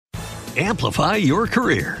Amplify your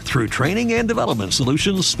career through training and development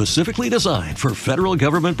solutions specifically designed for federal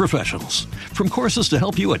government professionals. From courses to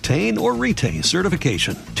help you attain or retain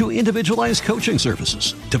certification, to individualized coaching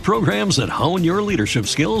services, to programs that hone your leadership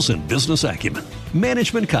skills and business acumen,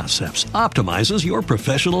 Management Concepts optimizes your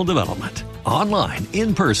professional development. Online,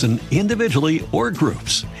 in person, individually, or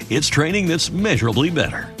groups, it's training that's measurably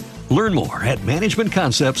better. Learn more at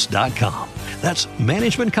managementconcepts.com. That's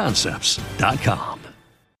managementconcepts.com.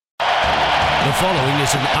 The following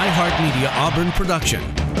is an iHeartMedia Auburn production.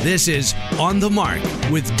 This is On the Mark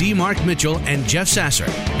with D. Mark Mitchell and Jeff Sasser,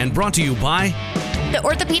 and brought to you by The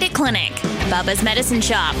Orthopedic Clinic, Bubba's Medicine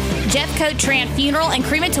Shop, Jeffcoat Tran Funeral and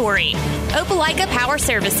Crematory, Opelika Power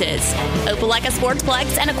Services, Opelika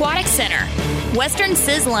Sportsplex and Aquatic Center, Western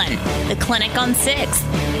Sizzlin', The Clinic on 6th,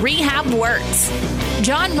 Rehab Works,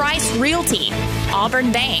 John Rice Realty,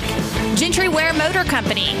 Auburn Bank, Gentry Ware Motor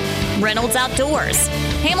Company, Reynolds Outdoors,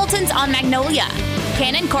 Hamilton's on Magnolia,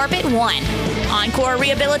 Cannon Carpet One, Encore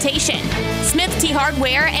Rehabilitation, Smith T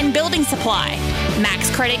Hardware and Building Supply,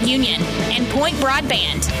 Max Credit Union, and Point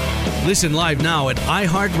Broadband. Listen live now at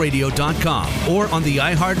iHeartRadio.com or on the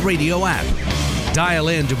iHeartRadio app. Dial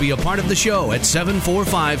in to be a part of the show at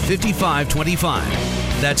 745-5525.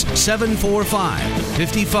 That's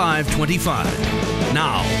 745-5525.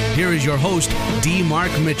 Now, here is your host, D.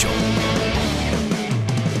 Mark Mitchell.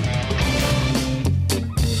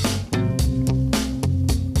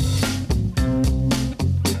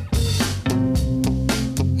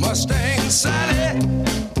 Mustang Sally,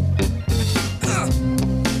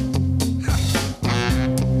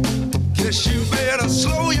 guess you better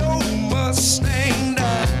slow your Mustang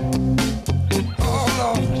down. Oh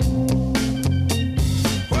Lord,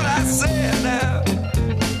 what I said now.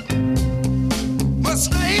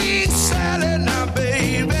 Mustang Sally now,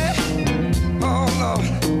 baby. Oh Lord,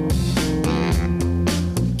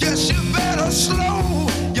 guess you better slow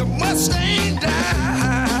your Mustang down.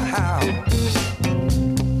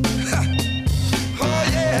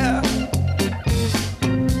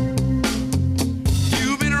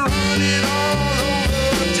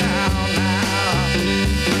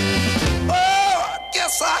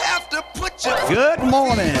 Good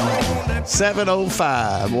morning.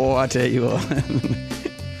 7:05. Boy, I tell you what.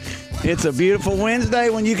 It's a beautiful Wednesday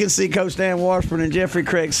when you can see Coach Dan Washburn and Jeffrey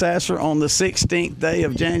Craig Sasser on the 16th day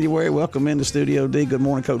of January. Welcome into Studio D. Good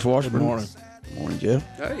morning, Coach Washburn. Good morning. Good morning,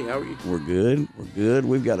 Jeff. Hey, how are you? We're good. We're good.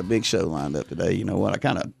 We've got a big show lined up today. You know what? I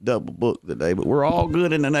kind of double booked today, but we're all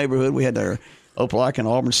good in the neighborhood. We had our Opelika and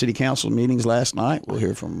Auburn City Council meetings last night. We'll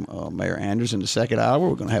hear from Mayor Anders in the second hour.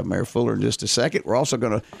 We're going to have Mayor Fuller in just a second. We're also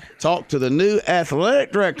going to talk to the new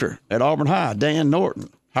athletic director at Auburn High, Dan Norton,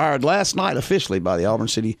 hired last night officially by the Auburn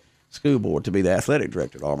City School Board to be the athletic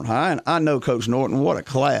director at Auburn High. And I know Coach Norton, what a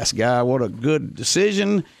class guy, what a good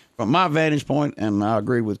decision from my vantage point, and I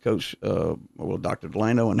agree with Coach, Dr.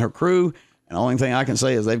 Delano and her crew. And the only thing I can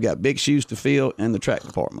say is they've got big shoes to fill in the track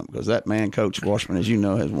department because that man, Coach Washburn, as you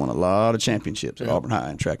know, has won a lot of championships at Auburn High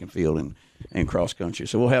in track and field and cross country.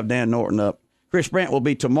 So we'll have Dan Norton up. Chris Brandt will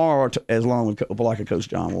be tomorrow as long with Opelika Coach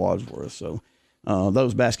John Wadsworth. So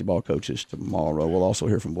those basketball coaches tomorrow. We'll also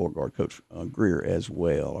hear from Beauregard Coach Greer as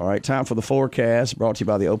well. All right, time for the forecast brought to you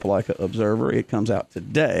by the Opelika Observer. It comes out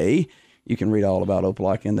today. You can read all about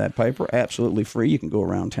Opelika in that paper, absolutely free. You can go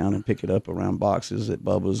around town and pick it up around boxes at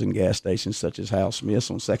Bubba's and gas stations such as Hal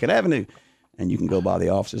Smith's on 2nd Avenue. And you can go by the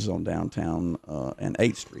offices on downtown and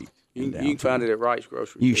 8th Street. You can find it at Wright's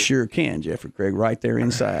Grocery. You sure can, Jeffrey Craig, right there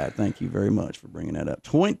inside. Thank you very much for bringing that up.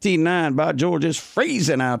 29 by George. It's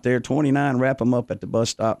freezing out there. 29, wrap them up at the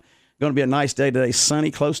bus stop. Going to be a nice day today.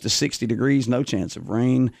 Sunny, close to 60 degrees, no chance of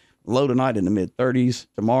rain. Low tonight in the mid-30s.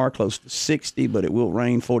 Tomorrow, close to 60, but it will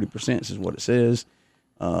rain 40%, is what it says.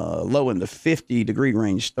 Low in the 50-degree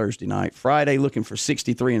range Thursday night. Friday, looking for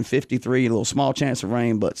 63 and 53. A little small chance of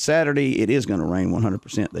rain, but Saturday, it is going to rain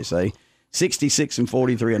 100%, they say. 66 and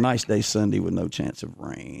 43, a nice day Sunday with no chance of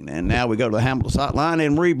rain. And now we go to the Hamilton hotline,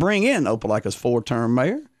 and we bring in Opelika's 4-term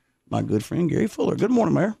mayor, my good friend Gary Fuller. Good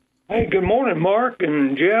morning, Mayor. Hey, good morning, Mark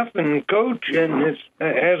and Jeff and Coach. And it's,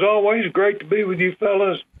 as always, great to be with you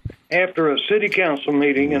fellas after a city council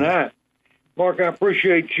meeting. And Mark, I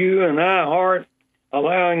appreciate you and iHeart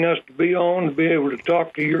allowing us to be on, to be able to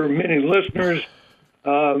talk to your many listeners,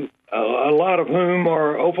 a lot of whom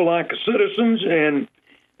are Opelika citizens. And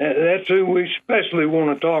that's who we especially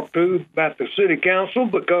want to talk to about the city council,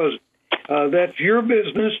 because that's your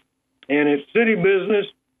business and it's city business.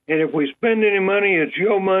 And if we spend any money, it's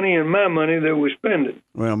your money and my money that we spend it.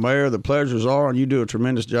 Well, Mayor, the pleasures are, and you do a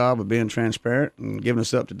tremendous job of being transparent and giving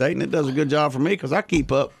us up to date. And it does a good job for me because I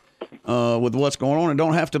keep up with what's going on and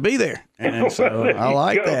don't have to be there. And so I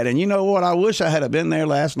like that. And you know what? I wish I had been there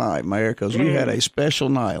last night, Mayor, because you had a special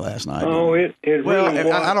night last night. Oh, it well, really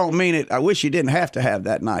was. I don't mean it. I wish you didn't have to have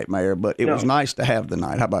that night, Mayor, but it was nice to have the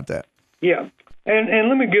night. How about that? Yeah. And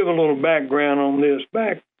let me give a little background on this.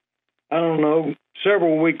 Back, I don't know,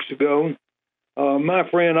 several weeks ago, my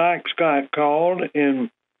friend Ike Scott called and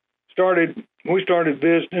we started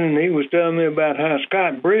visiting, and he was telling me about how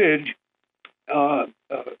Scott Bridge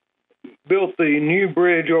built the new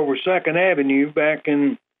bridge over 2nd Avenue back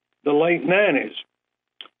in the late 90s.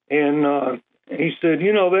 And he said,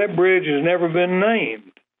 that bridge has never been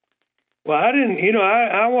named. Well, I didn't,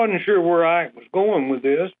 I wasn't sure where Ike was going with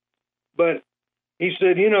this, but he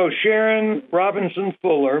said, Sharon Robinson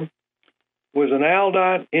Fuller was an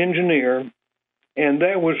ALDOT engineer, and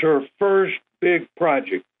that was her first big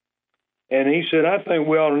project. And he said, I think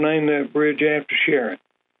we ought to name that bridge after Sharon.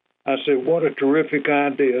 I said, what a terrific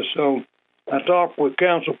idea. So I talked with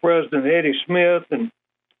Council President Eddie Smith, and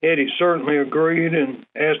Eddie certainly agreed, and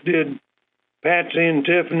as did Patsy and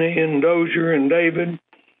Tiffany and Dozier and David.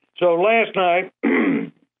 So last night,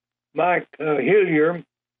 Mike Hillier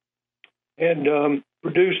had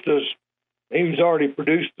produced us. He's already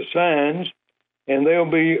produced the signs, and they'll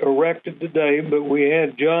be erected today. But we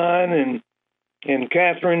had John and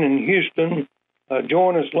Catherine in Houston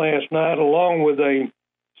join us last night, along with a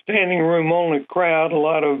standing room only crowd. A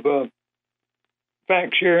lot of, in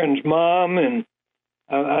fact, Sharon's mom, and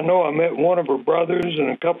I know I met one of her brothers and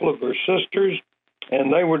a couple of her sisters,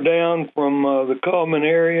 and they were down from the Cullman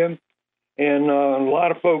area, and a lot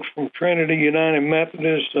of folks from Trinity United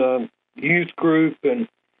Methodist Youth Group and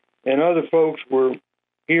other folks were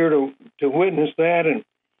here to witness that. And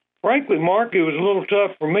frankly, Mark, it was a little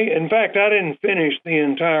tough for me. In fact, I didn't finish the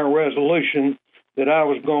entire resolution that I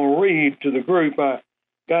was going to read to the group. I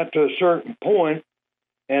got to a certain point,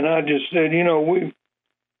 and I just said, we're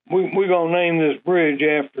going to name this bridge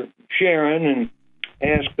after Sharon, and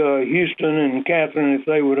asked Houston and Catherine if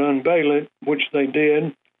they would unveil it, which they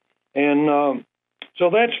did. And so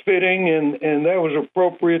that's fitting, and that was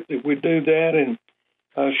appropriate that we do that. And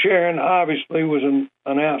Sharon obviously was an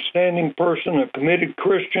outstanding person, a committed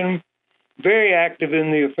Christian, very active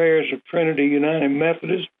in the affairs of Trinity United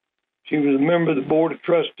Methodist. She was a member of the Board of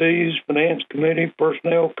Trustees, Finance Committee,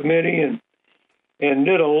 Personnel Committee, and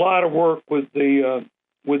did a lot of work with the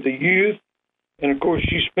youth. And, of course,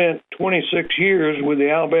 she spent 26 years with the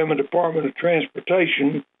Alabama Department of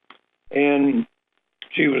Transportation, and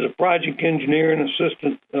she was a project engineer and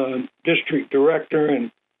assistant district director.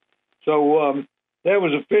 And so that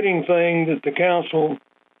was a fitting thing that the council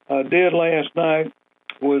did last night,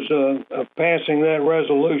 was passing that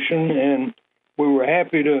resolution, and we were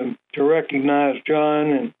happy to recognize John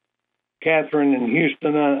and Catherine in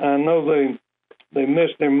Houston. I know they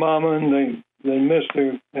missed their mama, and they missed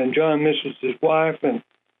and John misses his wife, and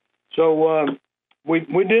so we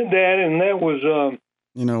did that, and that was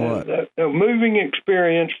a moving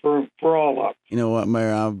experience for all of us. You know what,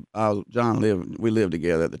 Mayor? We lived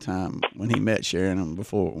together at the time when he met Sharon and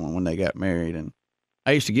before when they got married, and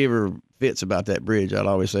I used to give her fits about that bridge. I'd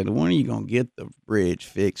always say, when are you going to get the bridge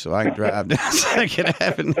fixed so I can drive down 2nd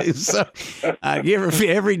Avenue? So I'd give her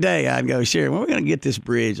every day. I'd go, Sharon, when are we going to get this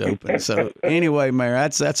bridge open? So anyway, Mayor,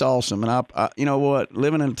 that's awesome. And I you know what,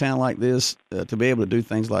 living in a town like this, to be able to do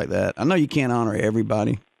things like that, I know you can't honor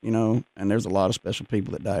everybody, and there's a lot of special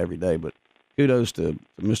people that die every day, but kudos to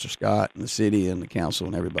Mr. Scott and the city and the council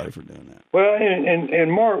and everybody for doing that. Well,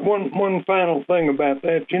 and Mark, one final thing about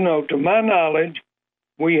that, to my knowledge,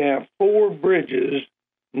 we have 4 bridges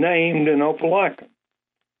named in Opelika.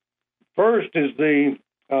 First is the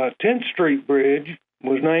 10th Street Bridge,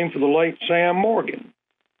 was named for the late Sam Morgan.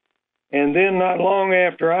 And then not long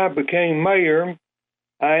after I became mayor,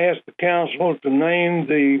 I asked the council to name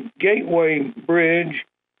the Gateway Bridge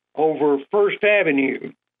over 1st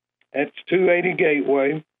Avenue, that's 280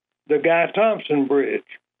 Gateway, the Guy Thompson Bridge.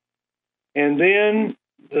 And then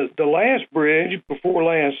the last bridge before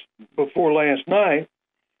last night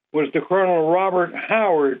was the Colonel Robert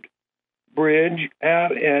Howard Bridge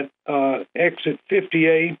out at exit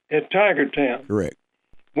 58 at Tigertown. Correct.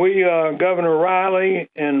 We, Governor Riley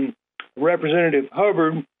and Representative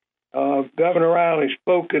Hubbard, Governor Riley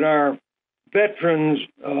spoke at our Veterans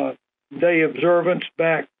Day observance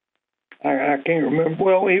back, I can't remember,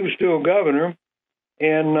 well, he was still governor,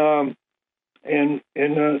 and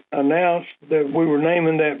announced that we were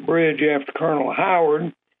naming that bridge after Colonel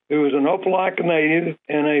Howard, who was an Opelika native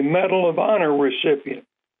and a Medal of Honor recipient.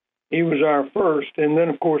 He was our first. And then,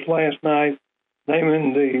 of course, last night,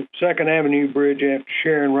 naming the 2nd Avenue Bridge after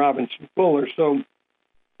Sharon Robinson Fuller. So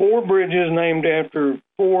 4 bridges named after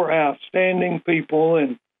 4 outstanding people.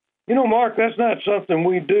 And, you know, Mark, that's not something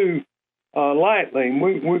we do lightly.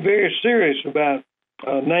 We're very serious about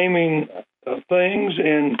naming things,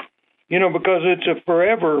 and, you know, because it's a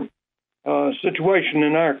forever situation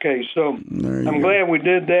in our case. So I'm glad we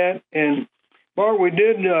did that. And, Mark, we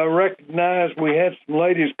did recognize we had some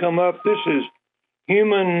ladies come up. This is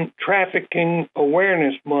Human Trafficking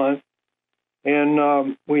Awareness Month.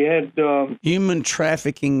 And we had... Human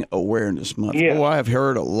Trafficking Awareness Month. Yeah. Boy, I've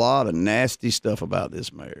heard a lot of nasty stuff about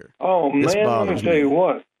this, Mayor. Oh, This man, let me bothers tell me. you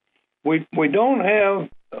what. We don't have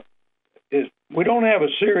a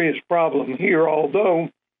serious problem here,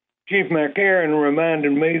 although Chief McCarran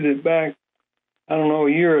reminded me that back, I don't know,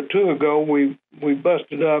 a year or two ago, we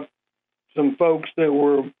busted up some folks that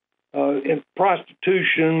were in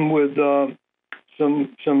prostitution with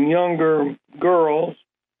some younger girls.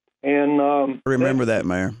 And I remember that,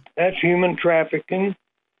 Mayor. that's human trafficking,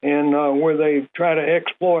 and where they try to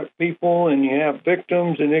exploit people, and you have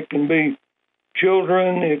victims, and it can be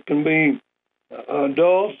children, it can be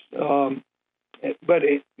adults, but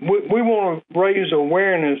we want to raise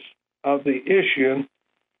awareness of the issue,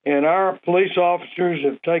 and our police officers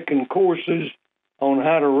have taken courses on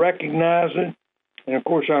how to recognize it, and of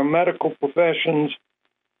course our medical professionals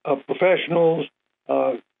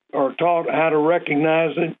are taught how to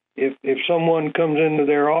recognize it. If someone comes into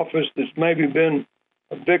their office that's maybe been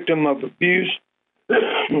a victim of abuse.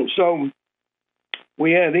 So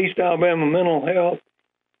we had East Alabama Mental Health,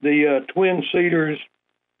 the Twin Cedars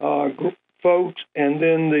folks, and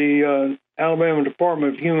then the Alabama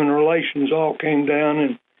Department of Human Relations all came down,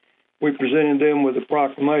 and we presented them with a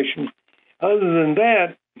proclamation. Other than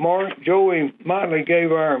that, Mark, Joey Motley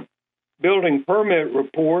gave our building permit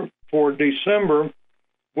report for December.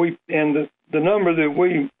 The number that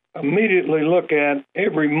we immediately look at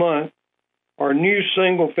every month are new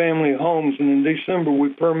single-family homes, and in December we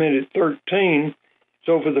permitted 13.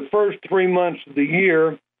 So for the first 3 months of the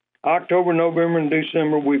year, October, November, and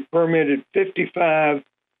December, we permitted 55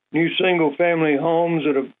 new single-family homes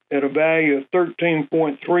at a value of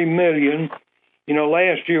 $13.3 million. You know,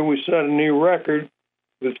 last year we set a new record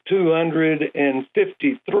with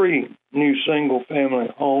 253 new single-family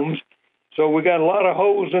homes. So we got a lot of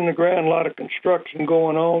holes in the ground, a lot of construction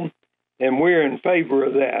going on, and we're in favor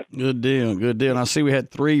of that. Good deal, good deal. And I see we had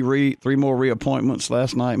three more reappointments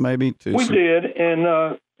last night, maybe. We did, and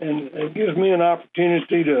it gives me an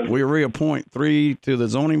opportunity to... We reappoint 3 to the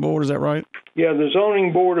zoning board, is that right? Yeah, the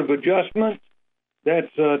Zoning Board of Adjustment.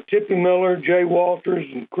 That's Tippy Miller, Jay Walters,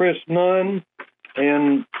 and Chris Nunn.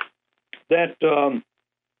 And that,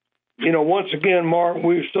 you know, once again, Mark,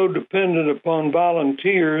 we're so dependent upon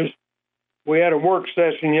volunteers. We had a work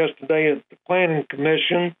session yesterday at the Planning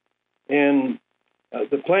Commission, and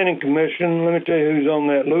the Planning Commission, let me tell you who's on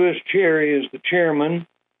that. Louis Cherry is the chairman.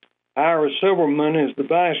 Ira Silverman is the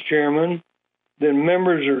vice chairman. Then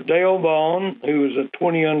members are Dale Vaughn, who is a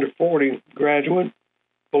 20 under 40 graduate,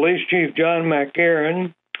 Police Chief John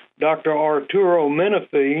McCarran, Dr. Arturo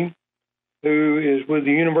Menifee, who is with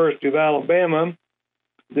the University of Alabama,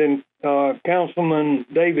 then Councilman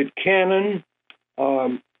David Cannon,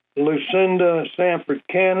 Lucinda Sanford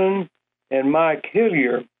Cannon, and Mike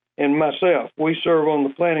Hillier, and myself. We serve on the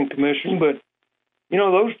Planning Commission, but, you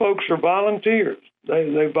know, those folks are volunteers.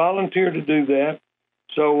 They volunteer to do that.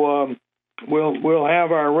 So we'll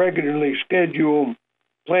have our regularly scheduled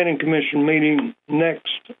Planning Commission meeting next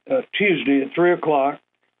Tuesday at 3 o'clock.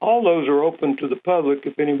 All those are open to the public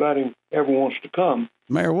if anybody ever wants to come.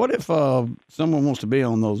 Mayor, what if someone wants to be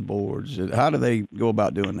on those boards? How do they go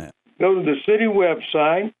about doing that? Go to the city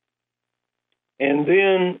website, and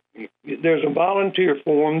then there's a volunteer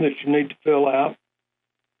form that you need to fill out,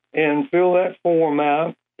 and fill that form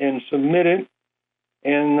out and submit it.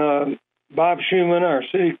 And Bob Schuman, our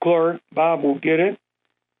city clerk, Bob will get it.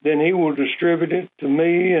 Then he will distribute it to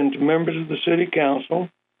me and to members of the city council.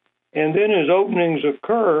 And then as openings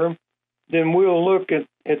occur, then we'll look at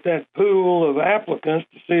that pool of applicants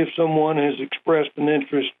to see if someone has expressed an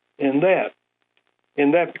interest in that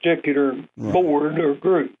particular board or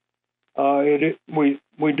group.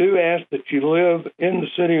 We do ask that you live in the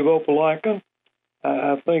city of Opelika.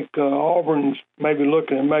 I think Auburn's maybe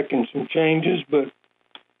looking at making some changes, but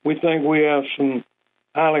we think we have some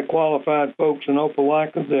highly qualified folks in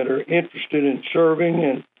Opelika that are interested in serving,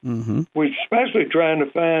 and we're especially trying to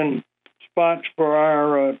find spots for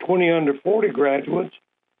our 20 under 40 graduates.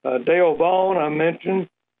 Dale Vaughn, I mentioned.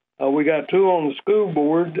 We got 2 on the school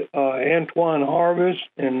board, Antoine Harvest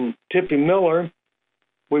and Tippy Miller.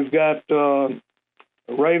 We've got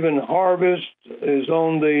Raven Harvest is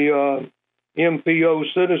on the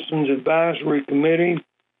MPO Citizens Advisory Committee.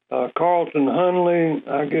 Carlton Hunley.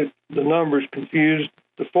 I get the numbers confused.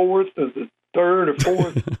 The fourth or the third or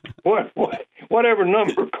fourth, whatever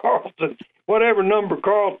number Carlton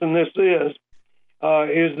this is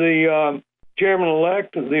the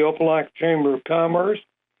chairman-elect of the Opelika Chamber of Commerce.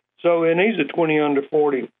 So, and he's a 20 under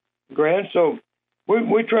 40 grad. So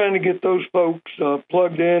we're trying to get those folks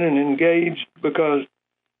plugged in and engaged because,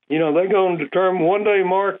 you know, they're going to determine one day,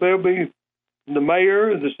 Mark, they'll be the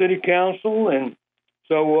mayor, the city council. And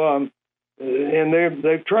so, and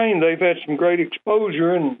they've trained, they've had some great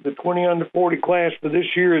exposure, and the 20 under 40 class for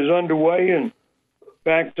this year is underway. And in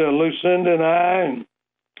fact, Lucinda and I and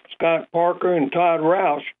Scott Parker and Todd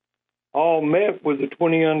Roush all met with the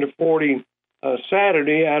 20 under 40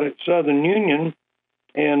 Saturday out at Southern Union.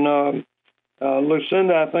 And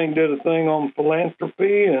Lucinda, I think, did a thing on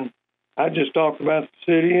philanthropy, and I just talked about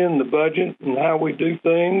the city and the budget and how we do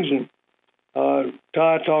things. And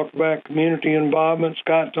Todd talked about community involvement.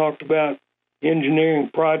 Scott talked about engineering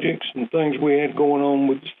projects and things we had going on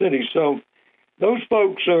with the city. So those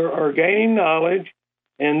folks are gaining knowledge,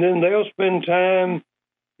 and then they'll spend time,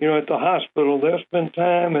 you know, at the hospital. They'll spend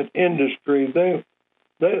time at industry. They'll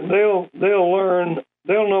learn.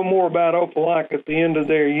 They'll know more about Opelika at the end of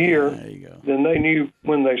their year than they knew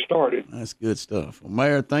when they started. That's good stuff. Well,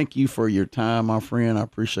 Mayor, thank you for your time, my friend. I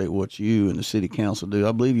appreciate what you and the city council do.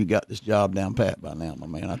 I believe you got this job down pat by now, my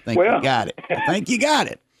man. I think you got it. I think you got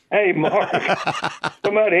it. Hey, Mark,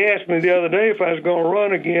 somebody asked me the other day if I was going to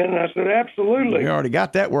run again, and I said, absolutely. We already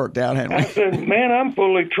got that worked out, haven't we? I said, man, I'm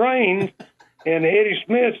fully trained. And Eddie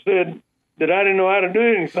Smith said that I didn't know how to do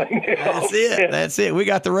anything else. That's it. We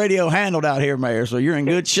got the radio handled out here, Mayor, so you're in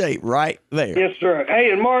good shape right there. Yes, sir.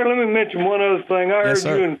 Hey, and Mark, let me mention one other thing. I heard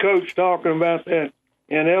you and Coach talking about that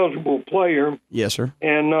ineligible player. Yes, sir.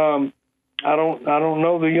 And I don't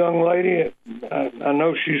know the young lady. I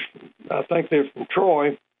know I think they're from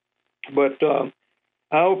Troy. But I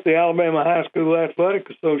hope the Alabama High School Athletic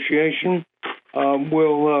Association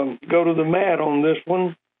will go to the mat on this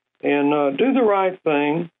one and do the right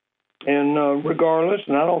thing. And regardless,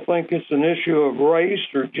 and I don't think it's an issue of race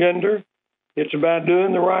or gender. It's about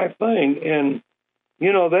doing the right thing. And,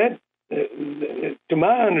 you know, that, to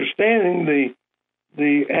my understanding,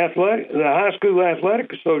 the High School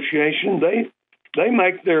Athletic Association, they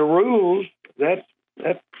make their rules. That's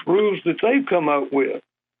rules that they've come up with.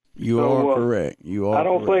 You are correct. I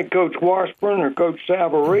don't think Coach Washburn or Coach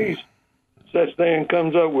Salvarez sits there and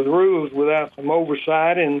comes up with rules without some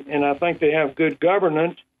oversight, and I think they have good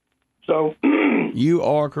governance. So you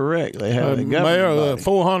are correct. They have a Mayor,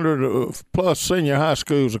 400 plus senior high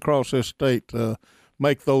schools across this state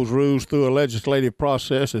make those rules through a legislative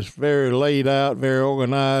process. It's very laid out, very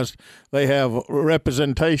organized. They have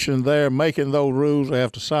representation there making those rules. They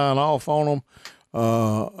have to sign off on them. They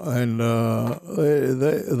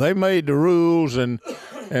made the rules, and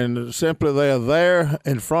simply they are there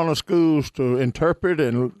in front of schools to interpret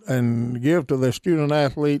and give to their student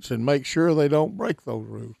athletes and make sure they don't break those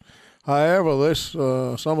rules. However,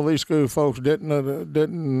 some of these school folks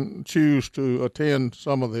didn't choose to attend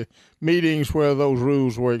some of the meetings where those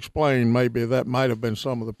rules were explained. Maybe that might have been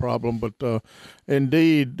some of the problem. But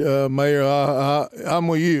indeed, Mayor, I'm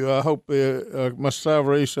with you. I hope Mr.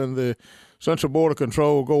 Salvarez and the Central Border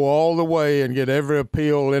Control go all the way and get every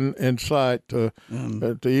appeal in sight to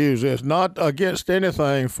use this. Not against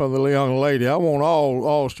anything for the young lady. I want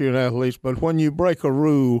all student athletes, but when you break a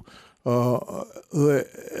rule,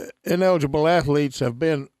 the ineligible athletes have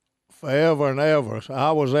been forever and ever. So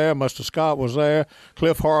I was there, Mr. Scott was there,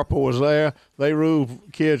 Cliff Harper was there. They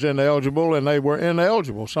ruled kids ineligible, and they were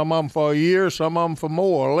ineligible. Some of them for a year, some of them for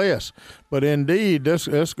more or less. But indeed, this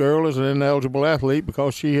girl is an ineligible athlete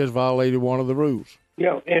because she has violated one of the rules.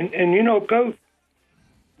 Yeah, and you know, Coach,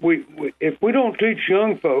 we if we don't teach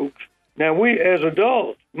young folks, now we as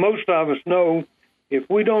adults, most of us know if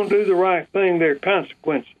we don't do the right thing, there are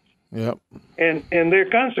consequences. Yep. And there are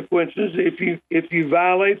consequences if you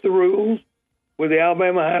violate the rules with the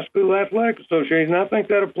Alabama High School Athletic Association. I think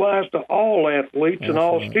that applies to all athletes and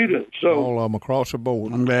all students. So all of them across the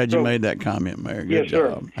board. I'm glad you made that comment, Mayor. Good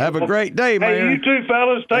job. Sir. Have a great day, Mayor. Hey, you too,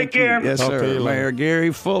 fellas. Take care. Yes, sir. Mayor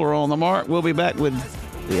Gary Fuller on the mark. We'll be back with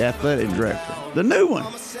the athletic director, the new one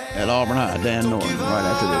at Auburn High, Dan Norton, right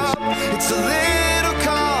after this. It's a little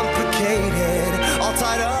complicated, all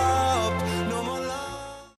tied up.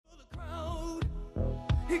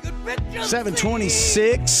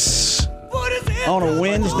 7:26 on a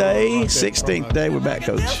Wednesday, 16th day. We're back,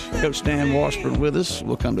 Coach. Coach Dan Washburn with us.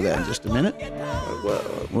 We'll come to that in just a minute.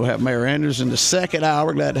 We'll have Mayor Anders in the second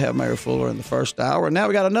hour. Glad to have Mayor Fuller in the first hour. And now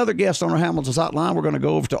we got another guest on our Hamilton's Hotline. We're going to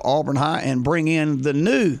go over to Auburn High and bring in the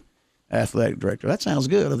new athletic director. That sounds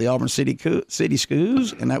good. Of the Auburn City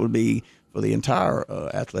Schools, and that would be for the entire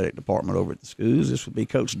athletic department over at the schools. This would be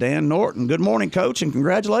Coach Dan Norton. Good morning, Coach, and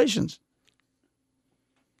congratulations.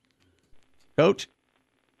 Coach?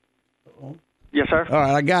 Yes, sir. All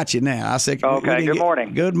right, I got you now. I said, okay, good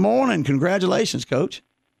morning. Good morning. Congratulations, Coach.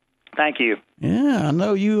 Thank you. Yeah, I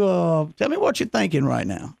know you. Tell me what you're thinking right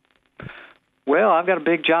now. Well, I've got a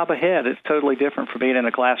big job ahead. It's totally different from being in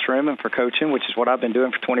a classroom and for coaching, which is what I've been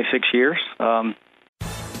doing for 26 years.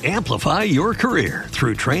 Amplify your career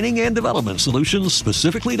through training and development solutions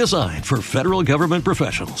specifically designed for federal government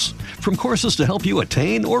professionals. From courses to help you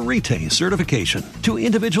attain or retain certification, to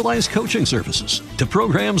individualized coaching services, to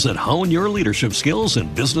programs that hone your leadership skills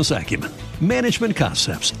and business acumen, Management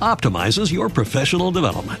Concepts optimizes your professional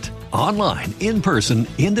development. Online, in person,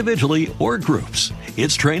 individually, or groups,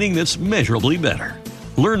 it's training that's measurably better.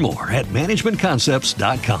 Learn more at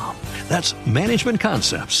managementconcepts.com. That's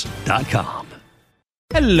managementconcepts.com.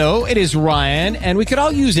 Hello, it is Ryan, and we could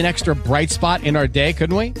all use an extra bright spot in our day,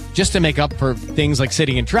 couldn't we? Just to make up for things like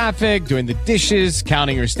sitting in traffic, doing the dishes,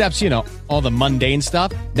 counting your steps, all the mundane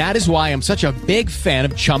stuff. That is why I'm such a big fan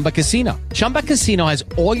of Chumba Casino. Chumba Casino has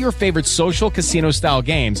all your favorite social casino-style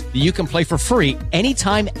games that you can play for free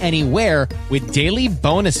anytime, anywhere with daily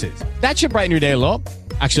bonuses. That should brighten your day a little.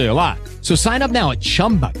 Actually, a lot. So sign up now at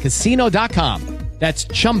ChumbaCasino.com. That's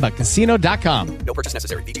ChumbaCasino.com. No purchase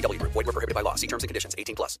necessary. VGW Group. Void where prohibited by law. See terms and conditions.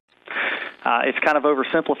 18+. It's kind of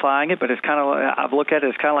oversimplifying it, but it's kind of, I've looked at it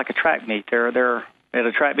as kind of like a track meet. They're at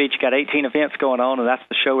a track meet, you got 18 events going on, and that's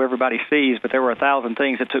the show everybody sees, but there were 1,000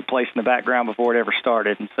 things that took place in the background before it ever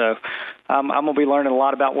started. And so I'm going to be learning a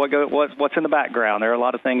lot about what's in the background. There are a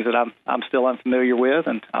lot of things that I'm still unfamiliar with,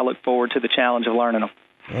 and I look forward to the challenge of learning them.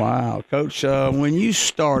 Wow, Coach, when you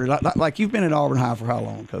started, like you've been at Auburn High for how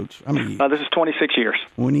long, Coach? How many years? This is 26 years.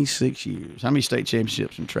 26 years. How many state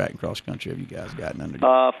championships in track and cross country have you guys gotten under?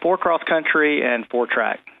 4 cross country and 4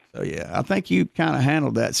 track. So, yeah, I think you kind of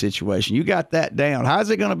handled that situation. You got that down. How's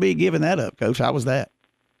it going to be giving that up, Coach? How was that?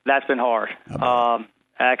 That's been hard.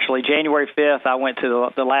 Actually, January 5th, I went to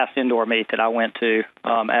the last indoor meet that I went to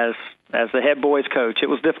as the head boys coach. It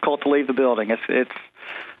was difficult to leave the building.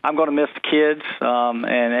 I'm going to miss the kids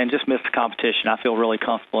and just miss the competition. I feel really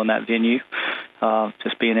comfortable in that venue,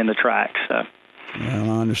 just being in the track. So. Well,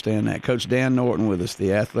 I understand that. Coach Dan Norton with us,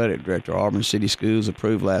 the athletic director of Auburn City Schools,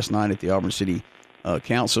 approved last night at the Auburn City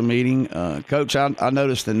Council meeting. Coach, I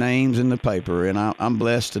noticed the names in the paper, and I'm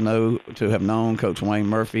blessed to have known Coach Wayne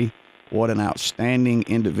Murphy. What an outstanding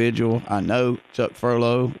individual. I know Chuck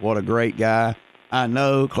Furlow, what a great guy. I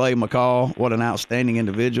know Clay McCall, what an outstanding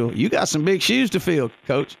individual. You got some big shoes to fill,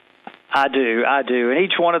 Coach. I do. And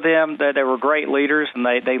each one of them, they were great leaders, and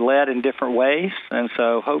they led in different ways. And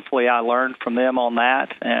so hopefully I learned from them on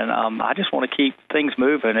that. And I just want to keep things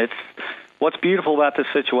moving. What's beautiful about this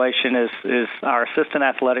situation is our assistant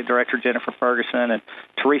athletic director, Jennifer Ferguson, and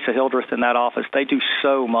Teresa Hildreth in that office. They do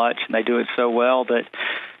so much, and they do it so well that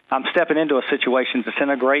I'm stepping into a situation that's in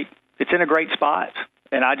a great spot.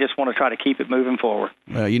 And I just want to try to keep it moving forward.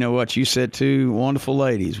 Well, you know what? You said 2 wonderful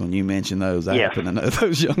ladies when you mentioned those. I happen to know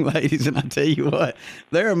those young ladies, and I tell you what,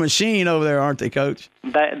 they're a machine over there, aren't they, Coach?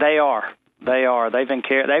 They are. They've been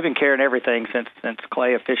carrying everything since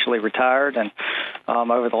Clay officially retired, and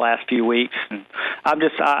over the last few weeks. And I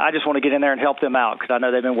just want to get in there and help them out because I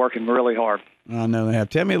know they've been working really hard. I know they have.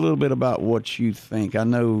 Tell me a little bit about what you think. I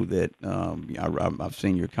know that I've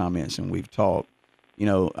seen your comments and we've talked.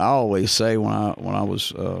 I always say when I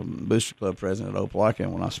was Booster Club president at Opelika,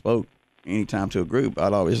 and when I spoke anytime to a group,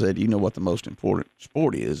 I'd always say, do you know what the most important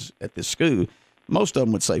sport is at this school? Most of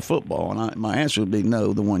them would say football, and my answer would be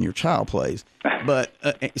no, the one your child plays. But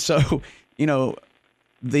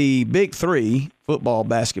the big 3, football,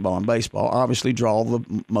 basketball, and baseball, obviously draw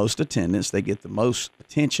the most attendance. They get the most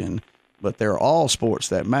attention, but they're all sports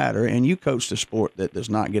that matter. And you coached a sport that does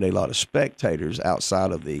not get a lot of spectators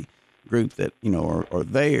outside of the group that are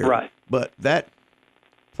there. Right. But that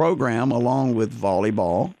program, along with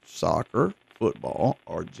volleyball, soccer, football,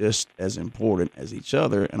 are just as important as each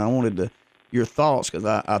other. And I wanted your thoughts because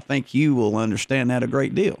I think you will understand that a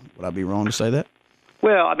great deal. Would I be wrong to say that?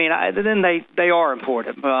 Well, I mean, then they are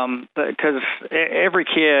important because every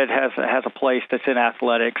kid has a place that's in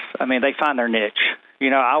athletics. I mean, they find their niche.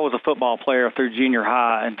 I was a football player through junior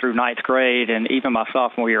high and through 9th grade, and even my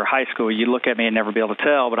sophomore year of high school. You'd look at me and never be able to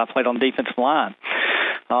tell, but I played on the defensive line.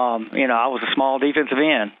 I was a small defensive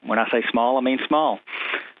end. When I say small, I mean small.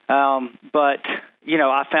 But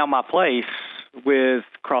I found my place with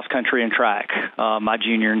cross country and track my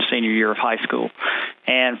junior and senior year of high school.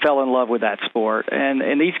 and fell in love with that sport. And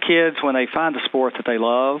these kids, when they find the sport that they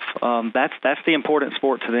love, that's the important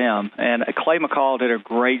sport to them. And Clay McCall did a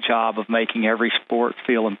great job of making every sport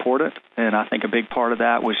feel important. And I think a big part of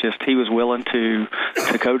that was just he was willing to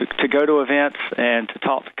go to events and to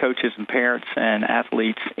talk to coaches and parents and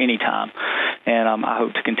athletes anytime. And I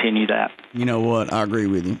hope to continue that. You know what? I agree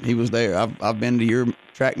with you. He was there. I've been to your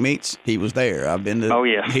track meets. He was there. I've been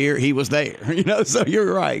to here. He was there. So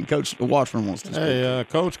you're right. Coach Washburn wants to speak. Hey,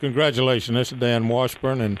 Coach, congratulations. This is Dan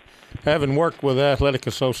Washburn. And having worked with the Athletic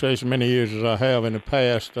Association many years as I have in the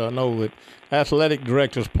past, I know that athletic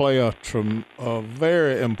directors play a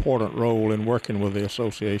very important role in working with the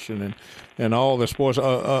association and all the sports.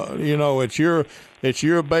 It's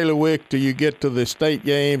your bailiwick till you get to the state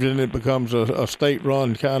games, and it becomes a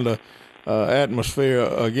state-run kind of atmosphere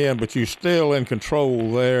again. But you're still in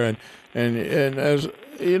control there, and as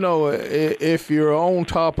you know, if you're on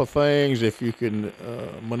top of things, if you can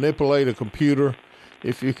manipulate a computer,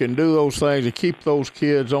 if you can do those things and keep those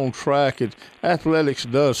kids on track, athletics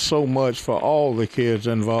does so much for all the kids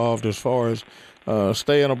involved as far as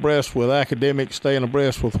staying abreast with academics, staying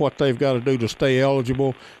abreast with what they've got to do to stay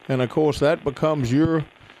eligible. And, of course, that becomes in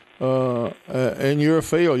your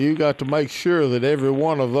field. You got to make sure that every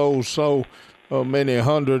one of those many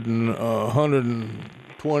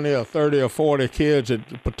 120 or 30 or 40 kids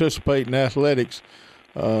that participate in athletics,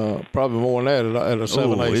 probably more than that at a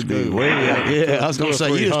 7-8 school. Yeah, I was going to say,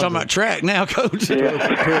 you're just talking about track now, Coach.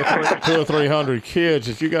 200 or 300 kids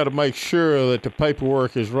that you got to make sure that the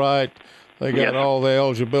paperwork is right. They got all their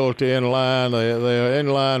eligibility in line. They're in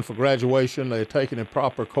line for graduation. They're taking the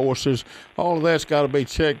proper courses. All of that's got to be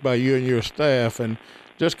checked by you and your staff. And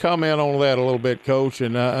just comment on that a little bit, Coach,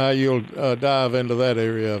 and how you'll dive into that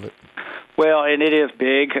area of it. Well, and it is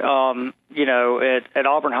big. At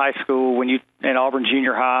Auburn High School, and Auburn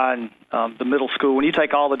Junior High and the middle school, when you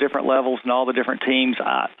take all the different levels and all the different teams,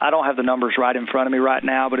 I don't have the numbers right in front of me right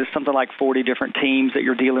now, but it's something like 40 different teams that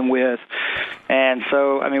you're dealing with. And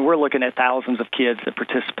so, we're looking at thousands of kids that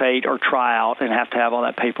participate or try out and have to have all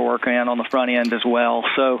that paperwork in on the front end as well.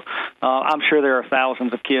 So I'm sure there are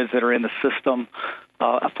thousands of kids that are in the system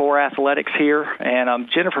for athletics here. And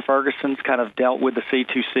Jennifer Ferguson's kind of dealt with the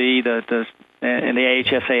C2C and the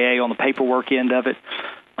AHSAA on the paperwork end of it.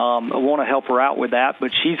 I want to help her out with that,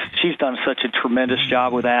 but she's done such a tremendous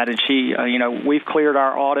job with that. And she, we've cleared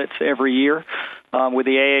our audits every year with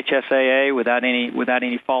the AHSAA without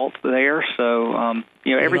any fault there. So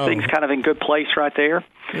everything's kind of in good place right there.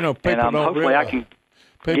 And hopefully I can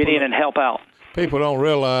get in and help out. People don't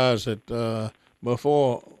realize that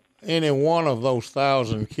before any one of those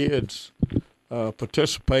 1,000 kids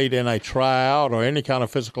participate in a tryout or any kind of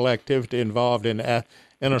physical activity involved in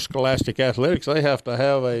interscholastic athletics, they have to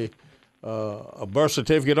have a birth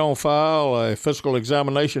certificate on file, a physical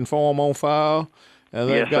examination form on file, and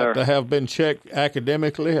they've got to have been checked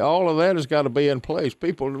academically. All of that has got to be in place.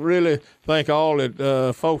 People really think all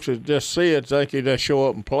that folks that just see it think you just show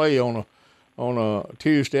up and play on a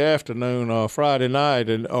Tuesday afternoon or Friday night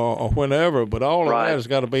or whenever, but all of that has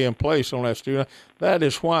got to be in place on that student. That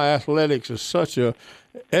is why athletics is such a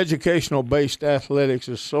educational-based athletics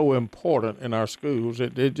is so important in our schools.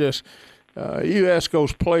 It just you ask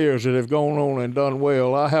those players that have gone on and done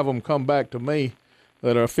well, I have them come back to me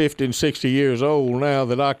that are 50 and 60 years old now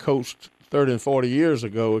that I coached 30 and 40 years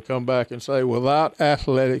ago would come back and say, without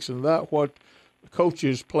athletics and without what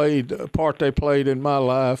coaches played, the part they played in my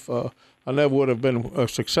life, I never would have been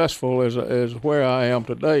successful as where I am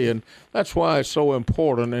today. And that's why it's so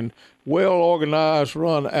important. And well-organized,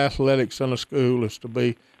 run athletics in a school is to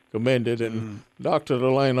be commended. And Dr.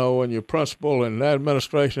 Delano and your principal and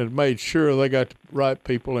administration have made sure they got the right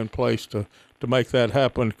people in place to make that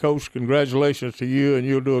happen. Coach, congratulations to you, and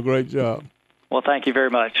you'll do a great job. Well, thank you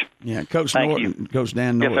very much. Yeah, Coach Norton, Coach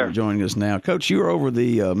Dan Norton joining us now. Coach, you were over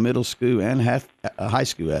the middle school and high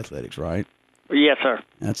school athletics, right? Yes, sir.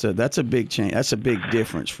 That's a big change. That's a big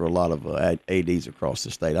difference for a lot of ADs across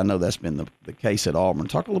the state. I know that's been the case at Auburn.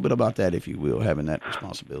 Talk a little bit about that, if you will, having that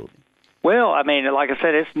responsibility. Well, like I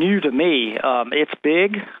said, it's new to me. It's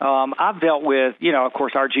big. I've dealt with, of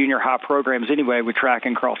course, our junior high programs anyway with track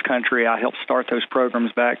and cross country. I helped start those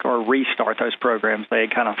programs back or restart those programs. They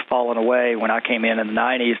had kind of fallen away when I came in the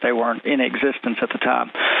 90s. They weren't in existence at the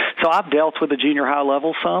time. So I've dealt with the junior high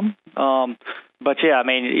level some. But yeah,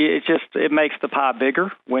 it makes the pie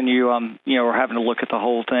bigger when you are having to look at the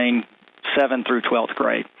whole thing, 7th through 12th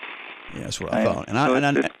grade. Yeah, that's what I thought.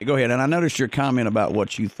 And go ahead. And I noticed your comment about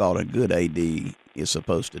what you thought a good AD is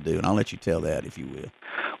supposed to do, and I'll let you tell that if you will.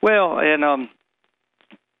 Well, and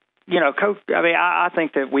Coach, I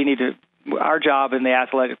think that we need to our job in the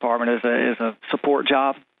athletic department is a support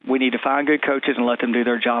job. We need to find good coaches and let them do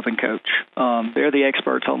their job and coach. They're the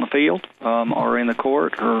experts on the field or in the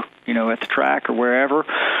court or, at the track or wherever,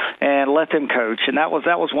 and let them coach. And that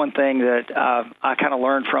was one thing that I kind of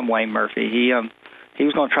learned from Wayne Murphy. He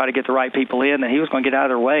was going to try to get the right people in, and he was going to get out of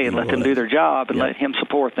their way and let them do their job and let him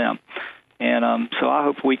support them. And so I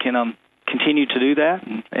hope we can continue to do that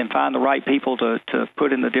and find the right people to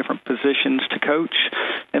put in the different positions to coach,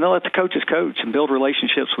 and then let the coaches coach and build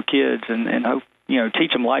relationships with kids and hope,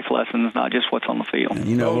 teach them life lessons, not just what's on the field.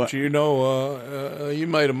 And Coach, you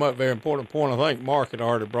made a very important point. I think Mark had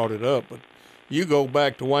already brought it up, but you go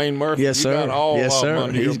back to Wayne Murphy. Yes, sir. You got all yes, of sir. them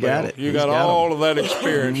under He's your got belt. it. You got all of that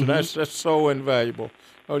experience, and that's so invaluable.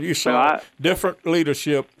 You saw different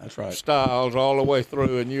leadership styles all the way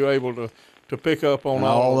through, and you're able to pick up on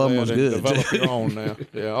all of them and develop your own now.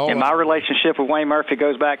 Yeah, and my relationship with Wayne Murphy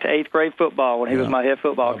goes back to 8th grade football when he was my head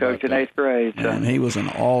football coach in 8th grade. So. And he was an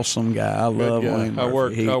awesome guy. I love Wayne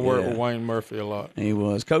Murphy. I worked with Wayne Murphy a lot. He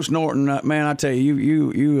was. Coach Norton, man, I tell you,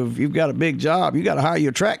 you've got a big job. You got to hire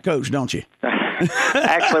your track coach, don't you?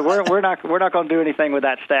 Actually, we're not going to do anything with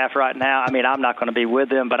that staff right now. I mean, I'm not going to be with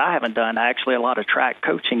them, but I haven't done actually a lot of track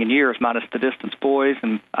coaching in years, minus the distance boys,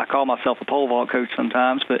 and I call myself a pole vault coach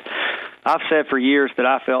sometimes. But I've said for years that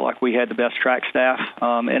I felt like we had the best track staff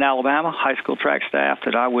in Alabama, high school track staff,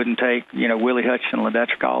 that I wouldn't take, Willie Hutchinson,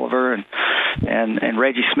 LeDetrick Oliver, and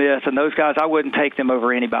Reggie Smith, and those guys, I wouldn't take them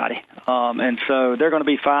over anybody. And so they're going to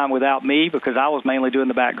be fine without me because I was mainly doing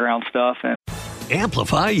the background stuff.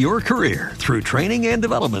 Amplify your career through training and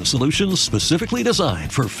development solutions specifically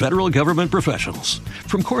designed for federal government professionals.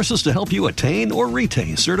 From courses to help you attain or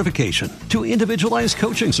retain certification, to individualized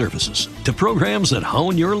coaching services, to programs that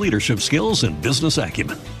hone your leadership skills and business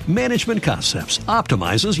acumen, Management Concepts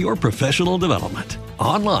optimizes your professional development.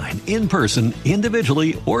 Online, in person,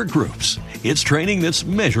 individually, or groups, it's training that's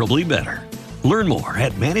measurably better. Learn more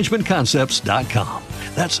at managementconcepts.com.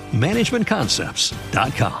 That's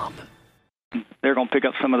managementconcepts.com. They're going to pick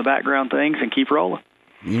up some of the background things and keep rolling.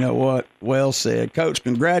 You know what? Well said. Coach,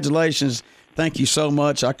 congratulations. Thank you so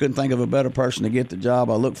much. I couldn't think of a better person to get the job.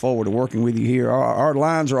 I look forward to working with you here. Our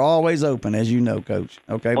lines are always open, as you know, Coach.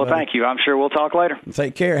 Okay, well, buddy? Thank you. I'm sure we'll talk later.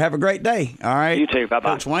 Take care. Have a great day. All right? You too.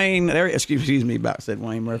 Bye-bye. Coach Wayne, excuse me, about said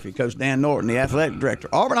Wayne Murphy. Coach Dan Norton, the athletic director,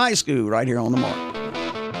 Auburn High School, right here on the Mark.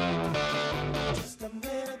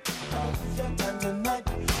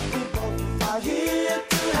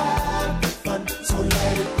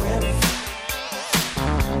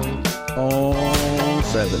 On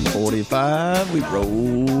 7:45, we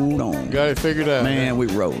rolled on. Got it figured out. Man, we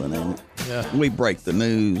rolling, ain't it? Yeah. We break the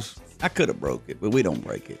news. I could have broke it, but we don't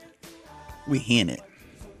break it. We hint it.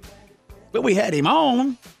 But we had him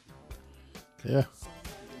on. Yeah.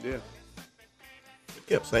 Yeah. We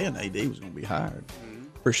kept saying AD was going to be hired.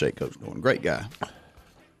 Appreciate Coach Norton. Great guy.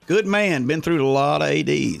 Good man. Been through a lot of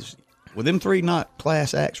ADs. With them three not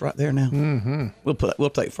class acts right there now. Mm-hmm. We'll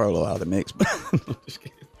take Furlow out of the mix. Just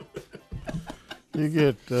kidding.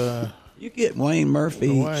 You get Wayne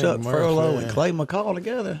Murphy, Chuck Furlow, and Clay McCall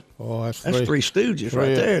together. Oh, that's three stooges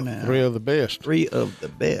right there now. Three of the best. Three of the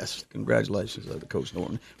best. Congratulations to Coach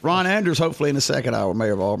Norton. Ron Andrews, hopefully in the second hour,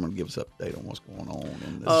 Mayor of Auburn, will give us an update on what's going on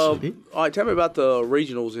in the city. All right, tell me about the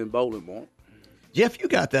regionals in bowling, Mark. Jeff, you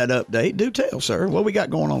got that update. Do tell, sir. What we got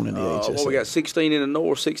going on in the HSA? Well, we got 16 in the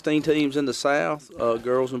north, 16 teams in the south,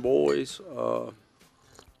 girls and boys.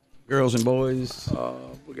 Girls and boys.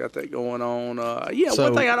 We got that going on.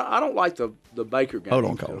 One thing I don't like the Baker games. Hold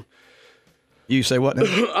on, Cole. You say what now?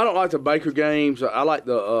 I don't like the Baker games. I like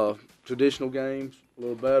the traditional games a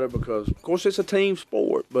little better because, of course, it's a team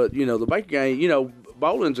sport. But, the Baker game,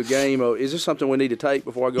 bowling's a game. Is this something we need to take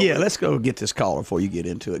before I go? Yeah, let's go get this caller before you get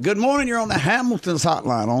into it. Good morning. You're on the Hamilton's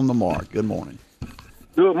hotline on the Mark. Good morning.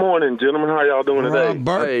 Good morning, gentlemen. How y'all doing today?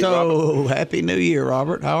 Roberto. Hey, Happy New Year,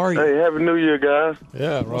 Robert. How are you? Hey, Happy New Year, guys.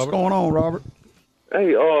 Yeah, Robert. What's going on, Robert?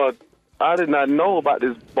 Hey, I did not know about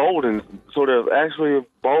this bowling, sort of actually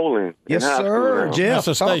bowling. Yes, sir. Jeff.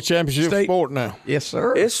 That's a state championship sport now. Yes,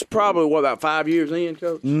 sir. It's probably, about 5 years in,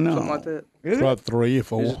 Coach? No. Something like that? It's about 3 or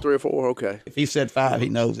 4. Is it 3 or 4? Okay. If he said 5, he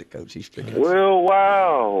knows it, Coach. He's tricking us. Well,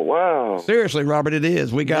 wow. Seriously, Robert, it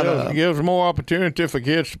is. We got it gives more opportunity for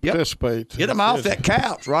kids to participate. Get them off that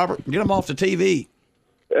couch, Robert. Get them off the TV.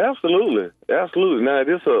 Absolutely. Now, is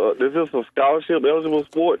this a scholarship eligible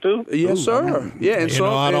sport too? Yes, sir. Yeah, and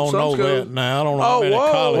I don't know that now. I don't know how many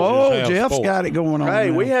colleges have Jeff's sport. got it going on. Hey,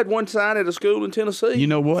 now. we had one sign at a school in Tennessee. You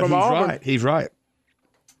know what? From He's Auburn. right. He's right.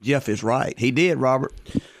 Jeff is right. He did, Robert.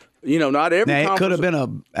 not every. Now, it could have been a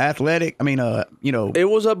athletic. I mean, it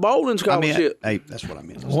was a bowling scholarship. Hey, that's what I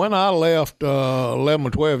meant. When I left 11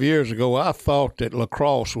 or 12 years ago, I thought that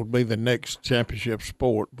lacrosse would be the next championship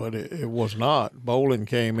sport, but it was not. Bowling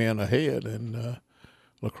came in ahead, and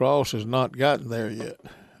lacrosse has not gotten there yet.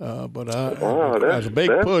 But there's a big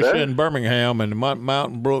push in Birmingham and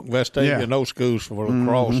Mountain Brook, Vestavia, and those schools for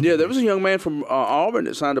lacrosse. Yeah, there was a young man from Auburn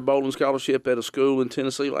that signed a bowling scholarship at a school in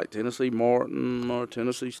Tennessee, like Tennessee Martin or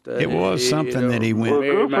Tennessee State. It was something that he went. Well,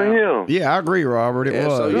 good for him. Yeah, I agree, Robert. It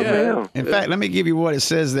was. So, yeah. In fact, let me give you what it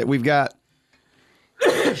says that we've got.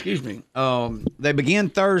 Excuse me. They begin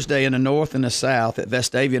Thursday in the north and the south at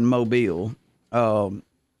Vestavia and Mobile.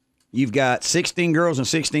 You've got 16 girls and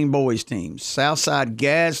 16 boys teams. Southside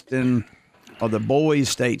Gadsden are the boys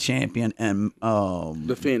state champion and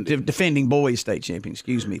defending boys state champion.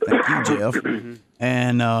 Excuse me. Thank you, Jeff.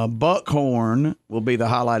 And Buckhorn will be the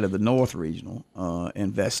highlight of the North Regional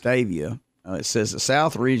in Vestavia. It says the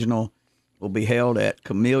South Regional will be held at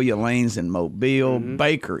Camellia Lanes in Mobile.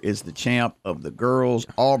 Baker is the champ of the girls.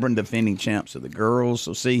 Auburn defending champs of the girls.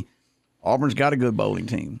 So, see, Auburn's got a good bowling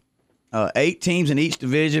team. 8 teams in each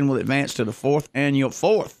division will advance to the fourth.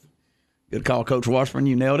 Good call, Coach Washburn.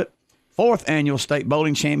 You nailed it. 4th annual state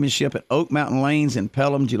bowling championship at Oak Mountain Lanes in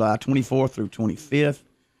Pelham, July 24th through 25th.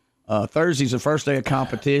 Thursday's the first day of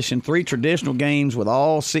competition. 3 traditional games with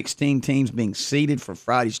all 16 teams being seeded for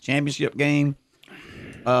Friday's championship game.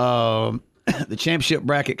 The championship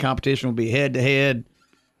bracket competition will be head-to-head,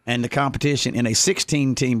 and the competition in a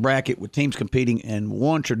 16-team bracket with teams competing in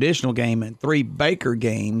 1 traditional game and 3 Baker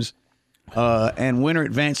games. And winner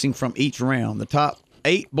advancing from each round. The top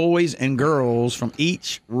 8 boys and girls from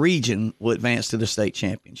each region will advance to the state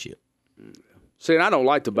championship. See, and I don't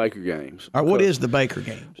like the Baker games. All right, what is the Baker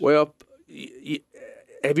games? Well,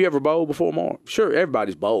 have you ever bowled before, Mark? Sure,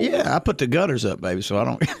 everybody's bowled. Yeah, I put the gutters up, baby, so I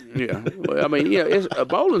don't. Yeah, well, I mean,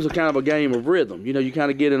 bowling's a kind of a game of rhythm. You kind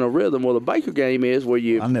of get in a rhythm. Well, the Baker game is where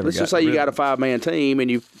let's just say you got a 5-man team and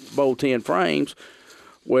you bowl 10 frames.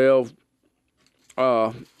 Well,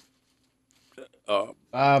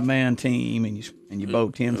 5-man team and you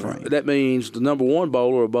bowl 10 frames. That means the number 1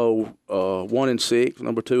 bowler will bowl 1 and 6,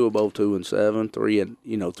 number 2 will bowl 2 and 7, 3 and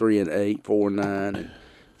 8, 4 and 9, and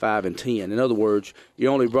 5 and 10. In other words, you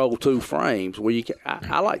only bowl 2 frames. Well,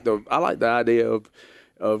 I like the idea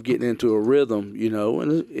of getting into a rhythm,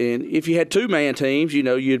 and if you had 2-man teams,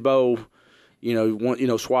 you'd bowl,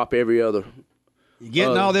 swap every other. You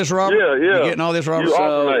getting all this, Robert? Yeah. You getting all this, Robert? You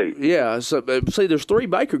alternate. So see, there's 3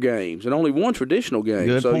 Baker games and only 1 traditional game.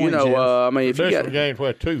 Good point, Jeff. I mean, if you got games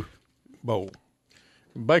where 2 bowl,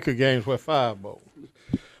 Baker games where 5 bowl.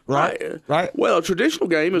 Right. Well, a traditional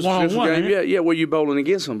game is a traditional game. Yeah, where you're bowling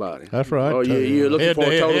against somebody. That's right. Or you're looking for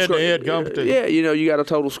a total score. Head competition. Yeah, you got a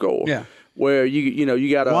total score. Yeah. Where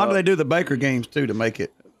you got a. Why do they do the Baker games too to make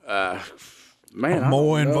it?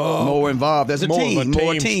 More involved. More involved. There's a More team. of a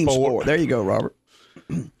More team team sport. There you go, Robert.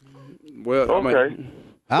 Well, okay.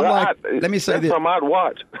 Let me say that's this. something I'd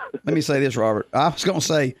watch. Let me say this, Robert. I was going to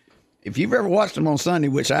say, if you've ever watched them on Sunday,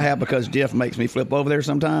 which I have because Jeff makes me flip over there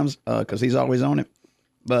sometimes because he's always on it,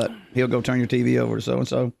 but he'll go turn your TV over to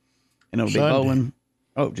so-and-so, and it'll be bowling.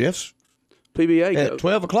 Oh, Jeff's PBA at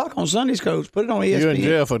 12 o'clock on Sundays, Coach. Put it on ESPN. You and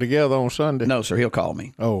Jeff are together on Sunday? No, sir. He'll call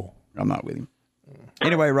me. Oh. I'm not with him.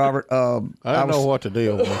 Anyway, Robert. I don't know what to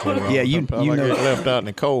deal with. Yeah, you get know, left out in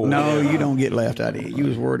the cold. No, you don't get left out here. You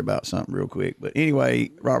was worried about something real quick. But anyway,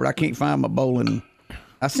 Robert, I can't find my bowling.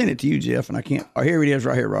 I sent it to you, Jeff, and I can't. Oh, here it is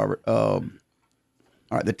right here, Robert. All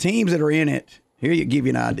right, the teams that are in it, here you give you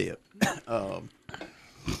an idea.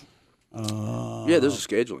 there's a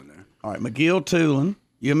schedule in there. All right, McGill, Tulane,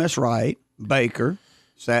 UMS Wright, Baker,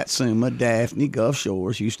 Satsuma, Daphne, Gulf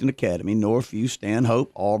Shores, Houston Academy, Northview,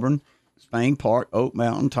 Stanhope, Auburn, Spain Park, Oak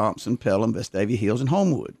Mountain, Thompson, Pelham, Vestavia Hills, and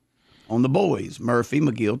Homewood. On the boys, Murphy,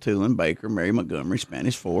 McGill, Tulane, Baker, Mary Montgomery,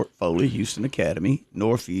 Spanish Fort, Foley, Houston Academy,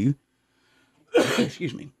 Northview,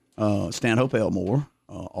 Stanhope, Elmore,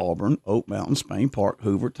 Auburn, Oak Mountain, Spain Park,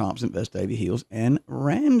 Hoover, Thompson, Vestavia Hills, and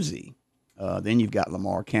Ramsey. Then you've got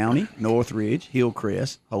Lamar County, Northridge,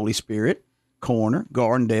 Hillcrest, Holy Spirit, Corner,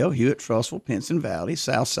 Gardendale, Hewitt, Trussville, Pinson Valley,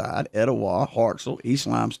 Southside, Etowah, Hartselle, East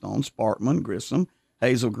Limestone, Sparkman, Grissom,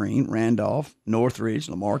 Hazel Green, Randolph, Northridge,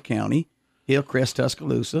 Lamar County, Hillcrest, Holt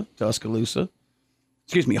in Tuscaloosa,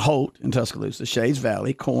 Shades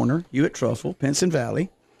Valley, Corner, Hewitt, Trussville, Pinson Valley,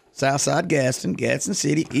 Southside, Gadsden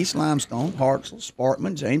City, East Limestone, Hartselle,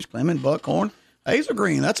 Sparkman, James Clement, Buckhorn, Hazel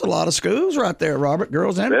Green. That's a lot of schools right there, Robert.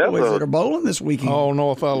 Girls and boys that are bowling this weekend. All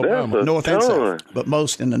North Alabama. North and South, but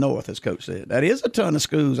most in the North, as Coach said. That is a ton of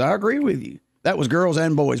schools. I agree with you. That was girls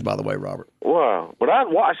and boys, by the way, Robert. Wow. But I'd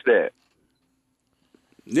watch that.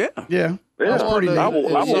 Yeah. Yeah. That's pretty neat.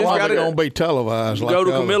 It's going to be televised. Go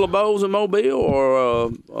to Camilla Bowles in Mobile, or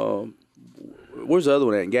where's the other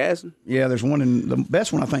one at? In Gaston? Yeah, there's one in the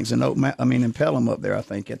best one I think is in Pelham up there. I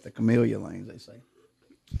think at the Camellia Lanes. They say.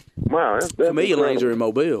 Wow, that's Camellia Lanes are in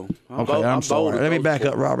Mobile. I'm sorry. Let me back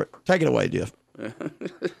up, Robert. Take it away, Jeff.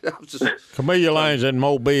 Camellia Lanes in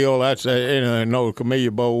Mobile. That's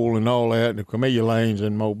Camellia Bowl and all that. The Camellia Lanes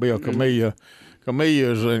in Mobile. Camellia's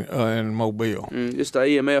in Mobile. It's the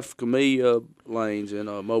AMF Camellia Lanes in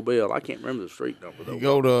Mobile. I can't remember the street number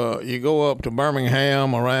though. You go up to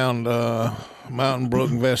Birmingham around Mountain Brook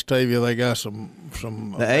and Vestavia. They got some.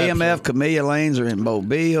 The AMF Camellia Lanes are in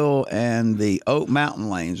Mobile, and the Oak Mountain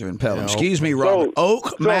Lanes are in Pelham. Excuse me, Robert.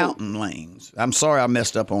 Oak Mountain Lanes. I'm sorry I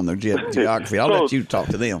messed up on their geography. I'll let you talk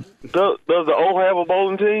to them. Does the Oak have a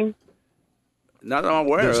bowling team? Not that I'm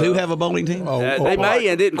aware of. Does who have a bowling team? They may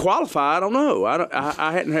and didn't qualify. I don't know.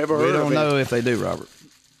 I hadn't ever heard of it. We don't know if they do, Robert.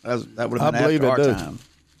 That would have been after our time.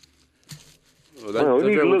 Well,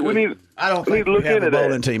 we need I don't think we have a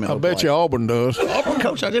bowling team. I bet you Auburn does. Auburn,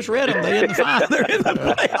 coach, I just read them. They're in the final. They're in the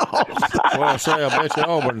playoffs. Well, I say I bet you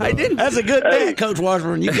Auburn does. That's a good bet, Coach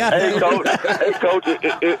Washburn. You got that. Coach,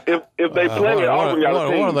 if they play Auburn,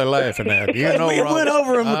 what are they laughing at? You know, we went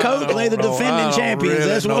over them, Coach. They're the defending champions. Really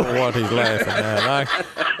That's what he's laughing at.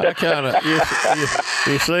 I kind of,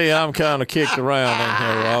 you see, I'm kind of kicked around in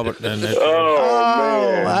here, Robert. And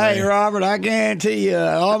hey, Robert, I guarantee you,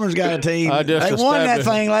 Auburn's got a team. They won that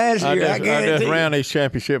thing last year. I just ran these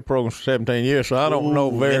championship programs for 17 years, so I don't know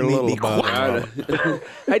very little about it.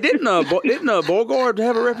 Hey, didn't Beauregard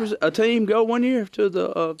have a team go one year to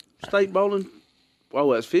the state bowling?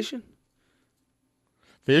 Oh, that's fishing.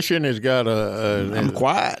 Fishing has got I'm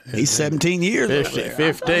quiet. He's 17 years.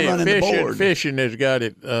 15. Fishing has got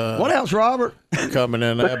it. What else, Robert? Coming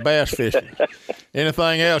in there, bass fishing.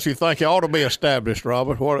 Anything else you think ought to be established,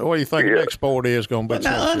 Robert? What do you think the next sport is going to be?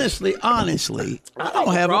 Now, honestly, I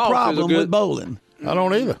don't have a problem with bowling. I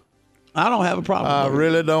don't either. I don't have a problem. I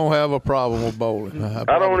really don't have a problem with bowling. I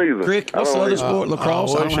don't either. Cricket, what's the other sport?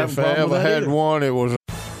 Lacrosse. I don't have a problem with that had one, it was.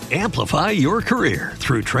 Amplify your career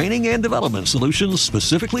through training and development solutions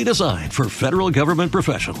specifically designed for federal government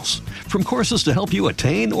professionals. From courses to help you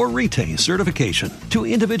attain or retain certification, to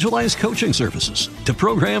individualized coaching services, to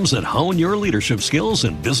programs that hone your leadership skills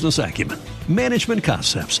and business acumen, Management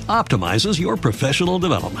Concepts optimizes your professional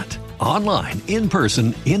development. Online, in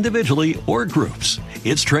person, individually, or groups,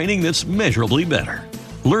 it's training that's measurably better.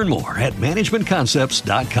 Learn more at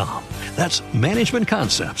managementconcepts.com. That's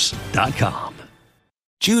managementconcepts.com.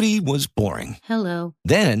 Judy was boring. Hello.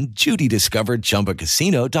 Then Judy discovered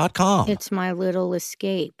ChumbaCasino.com. It's my little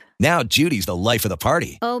escape. Now Judy's the life of the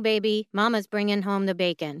party. Oh, baby, mama's bringing home the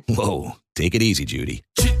bacon. Whoa, take it easy, Judy.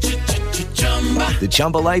 The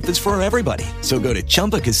Chumba life is for everybody. So go to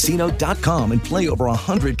ChumbaCasino.com and play over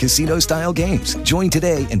 100 casino-style games. Join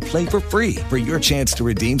today and play for free for your chance to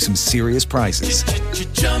redeem some serious prizes.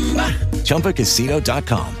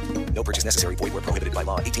 ChumbaCasino.com. No purchase necessary. Void where prohibited by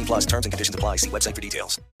law. 18 plus terms and conditions apply. See website for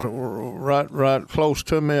details. Right close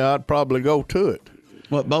to me, I'd probably go to it.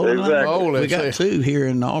 What, bowling? Exactly. Bowling. We got two here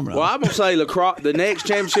in Auburn. Well, I'm going to say lacrosse. The next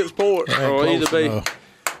championship sport will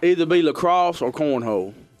either be lacrosse or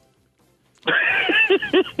cornhole.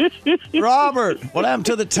 Robert, what happened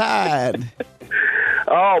to the Tide?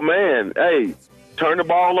 Oh, man. Hey, turn the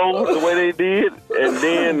ball over the way they did, and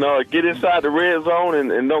then get inside the red zone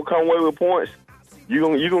and don't come away with points.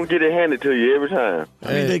 You're gonna get it handed to you every time.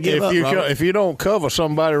 If you don't cover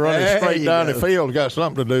somebody running straight down the field, got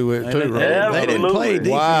something to do with it too. Right? They didn't play defense.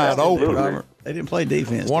 Wide open. Robert. They didn't play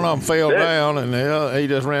defense. One of them fell down, and he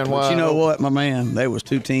just ran wide. But you know open. what, my man? There was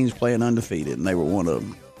two teams playing undefeated, and they were one of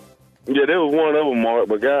them. Yeah, there was one of them, Mark.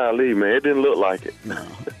 But golly, man, it didn't look like it. No,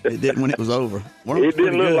 it didn't when it was over. It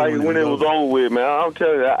didn't look like it when it was over with, man. I'm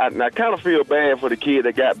telling you, I kind of feel bad for the kid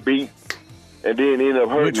that got beat and then ended up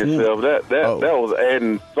hurting himself. That was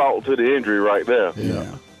adding salt to the injury right there.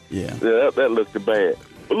 Yeah. That looked bad.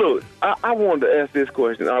 But look, I wanted to ask this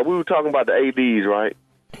question. We were talking about the ADs, right?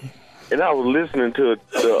 And I was listening to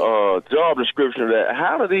the job description of that.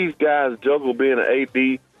 How do these guys juggle being an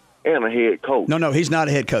AD and a head coach? No, he's not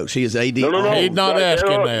a head coach. He is AD. No. He's not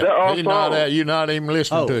asking that. You're not even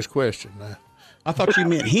listening to his question now. I thought you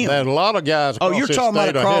meant him. There's a lot of guys. You're talking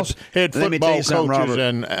about across head football coaches Robert.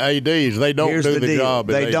 and ADs. They don't do the job.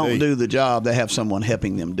 They don't do the job. They have someone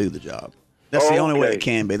helping them do the job. That's the only way it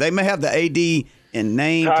can be. They may have the AD in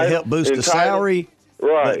name to help boost the salary,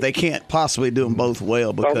 right? But they can't possibly do them both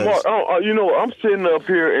well because. I'm sitting up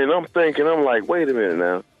here and I'm thinking, I'm like, wait a minute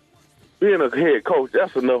now. Being a head coach,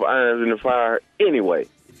 that's enough irons in the fire anyway.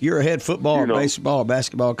 if you're a head football, or baseball, or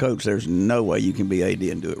basketball coach, there's no way you can be AD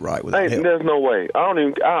and do it right without help. There's no way. I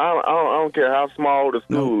don't care how small the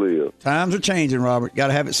school is. Times are changing, Robert. Got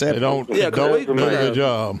to have it set. They don't do a good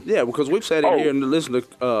job. Yeah, because we've sat in here and listened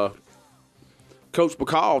to Coach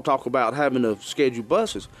Bacall talk about having to schedule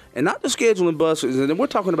buses, and not just scheduling buses. And then we're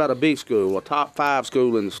talking about a big school, a top 5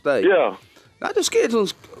 school in the state. Yeah. Not just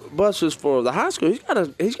scheduling buses for the high school. He's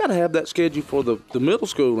got to have that schedule for the middle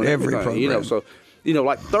school and every everything. program. So,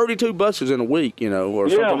 like 32 buses in a week, or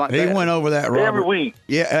something like that. He went over that, Robert. Every week.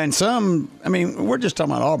 Yeah, and we're just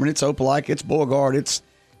talking about Auburn. It's Opelika, it's Beauregard, it's,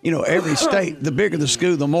 every state. The bigger the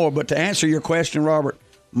school, the more. But to answer your question, Robert,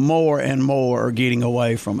 more and more are getting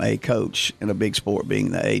away from a coach in a big sport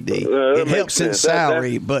being the AD. It helps in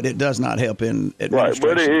salary, but it does not help in administration.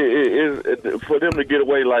 Right, but it for them to get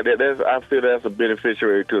away like that, I feel that's a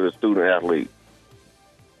beneficiary to the student athlete.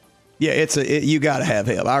 Yeah, you got to have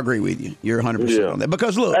help. I agree with you. You're 100% on that.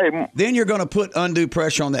 Because, look, then you're going to put undue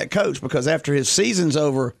pressure on that coach because after his season's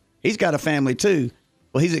over, he's got a family too.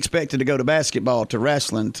 Well, he's expected to go to basketball, to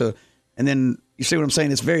wrestling, and then you see what I'm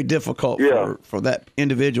saying? It's very difficult for that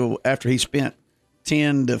individual after he spent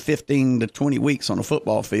 10 to 15 to 20 weeks on a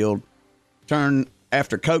football field, turn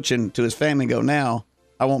after coaching to his family and go, now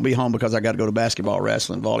I won't be home because I got to go to basketball,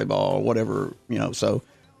 wrestling, volleyball, or whatever, So,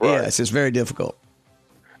 yes, it's very difficult.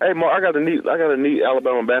 Hey, Mark, I got a neat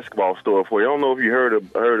Alabama basketball story for you. I don't know if you heard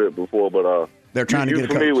it before, but they're trying to get a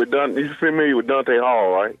coach. You're familiar with Dante Hall,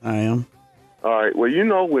 right? I am. All right.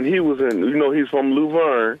 Well, when he was he's from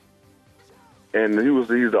Luverne, and he's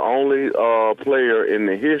the only player in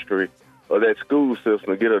the history of that school system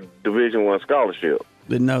to get a Division I scholarship.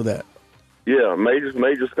 Didn't know that. Yeah,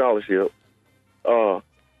 major scholarship.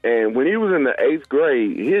 And when he was in the 8th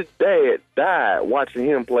grade, his dad died watching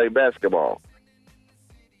him play basketball.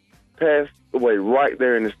 Passed away right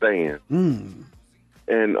there in the stand. And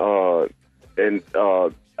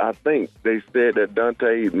I think they said that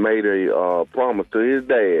Dante made a promise to his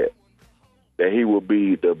dad that he would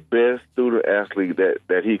be the best student athlete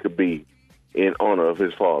that he could be in honor of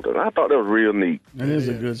his father. And I thought that was real neat. That is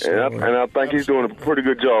a good story. And I think he's doing a pretty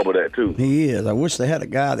good job of that, too. He is. I wish they had a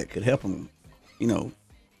guy that could help him,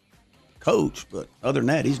 coach. But other than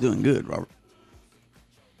that, he's doing good, Robert.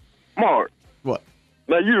 Mark. What?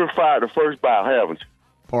 Now, you done fired the first bout, haven't you?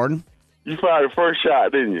 Pardon? You fired the first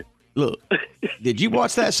shot, didn't you? Look, did you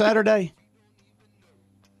watch that Saturday?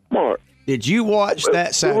 Mark. Did you watch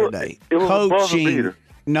that Saturday? It was coaching, a buzzer beater.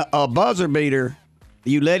 No, a buzzer beater.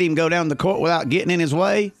 You let him go down the court without getting in his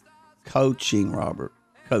way? Coaching, Robert.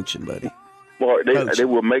 Coaching, buddy. Mark, they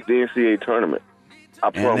will make the NCAA tournament.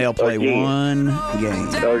 And they'll play one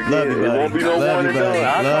game. Love you, buddy. It won't be no one and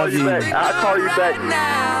done. I'll call you back.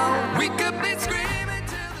 Now we could be screaming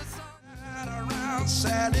till the sun around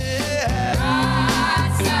Saturday.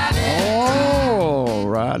 All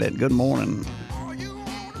right, and good morning.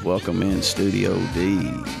 Welcome in Studio D.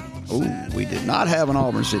 Oh, we did not have an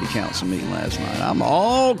Auburn City Council meeting last night. I'm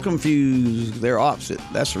all confused. They're opposite.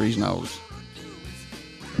 That's the reason I was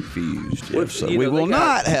confused, Jeff. So we will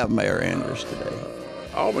not have Mayor Andrews today.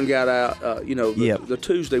 Auburn got out, the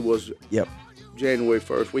Tuesday was January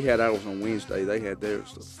 1st. We had ours on Wednesday. They had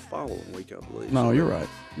theirs the following week, I believe. No, you're right.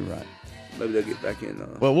 You're right. Maybe they'll get back in.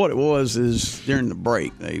 Well, what it was is during the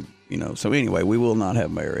break, so anyway, we will not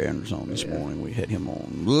have Mayor Andrews on this morning. We had him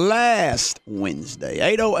on last Wednesday.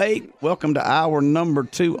 8:08, welcome to hour number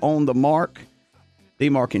 2 on the mark.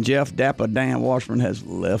 D-Mark and Jeff, Dapper Dan Washburn has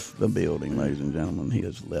left the building, ladies and gentlemen. He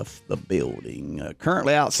has left the building.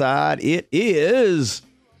 Currently outside, it is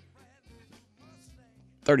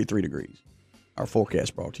 33 degrees. Our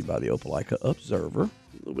forecast brought to you by the Opelika Observer. A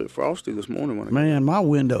little bit frosty this morning. Man, my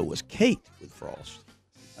window was caked with frost.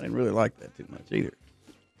 I didn't really like that too much either.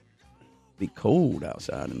 Be cold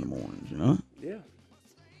outside in the mornings, Yeah.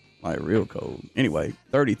 Like real cold. Anyway,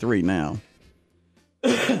 33 now.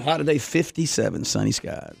 High today, 57, sunny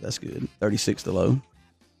skies. That's good. 36 the low.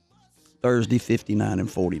 Thursday, 59 and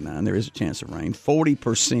 49. There is a chance of rain.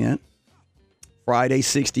 40%. Friday,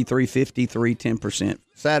 63, 53, 10%.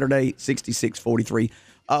 Saturday, 66, 43.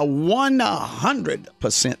 A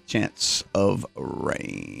 100% chance of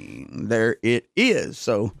rain. There it is.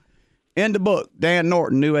 So, in the book, Dan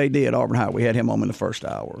Norton, new AD at Auburn High. We had him on in the first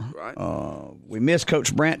hour. Right. We missed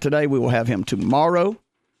Coach Brandt today. We will have him tomorrow.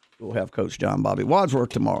 We'll have Coach John Bobby Wadsworth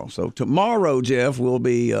tomorrow. So tomorrow, Jeff, we'll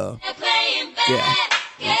be we'll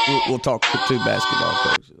talk to 2 basketball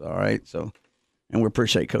coaches. All right. So, and we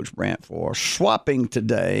appreciate Coach Brandt for swapping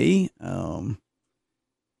today. And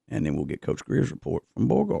then we'll get Coach Greer's report from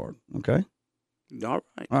Beauregard. Okay. All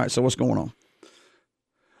right. All right. So what's going on?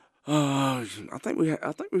 I think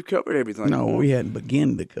we've covered everything. No, we hadn't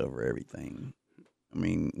begun to cover everything. I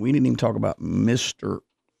mean, we didn't even talk about Mr.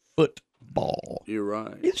 Football. You're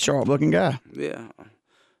right. He's a sharp-looking guy. Yeah.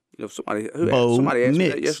 You know, somebody asked me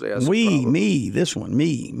that yesterday.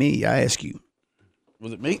 Me. I ask you.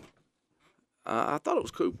 Was it me? I thought it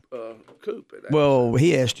was Coop. Well,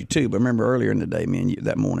 he asked you too, but remember earlier in the day,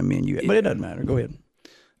 that morning, but it doesn't matter. Go ahead.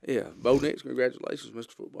 Yeah, Bo Nix, congratulations,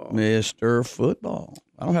 Mr. Football. Mr. Football.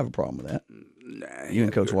 I don't have a problem with that. Nah, you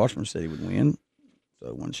and Coach Washburn said he would win.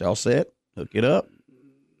 So when y'all set, hook it up.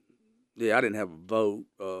 Yeah, I didn't have a vote,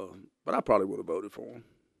 but I probably would have voted for him.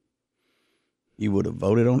 You would have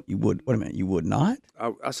voted on? You would? Wait a minute. You would not?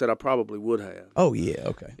 I said I probably would have. Oh yeah,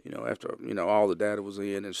 okay. You know, after all the data was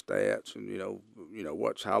in and stats and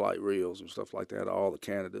watch highlight reels and stuff like that, all the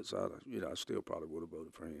candidates, I still probably would have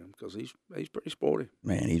voted for him because he's pretty sporty.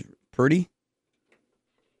 Man, he's pretty.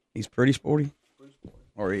 He's pretty sporty.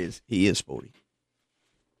 Or he is sporty.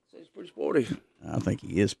 He's pretty sporty. I think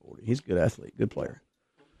he is sporty. He's a good athlete, good player.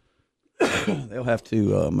 They'll have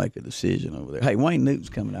to make a decision over there. Hey, Wayne Newton's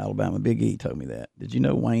coming to Alabama. Big E told me that. Did you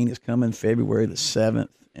know Wayne is coming February the 7th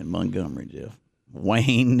in Montgomery, Jeff?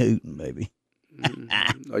 Wayne Newton, baby.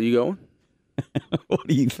 Are you going? What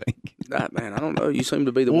do you think? Man, I don't know. You seem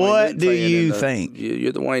to be the Wayne What Newton do fan you think?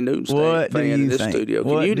 You're the Wayne Newton What fan do you in this think? studio.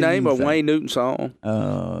 What Can you do name you a think? Wayne Newton song?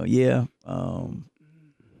 Yeah.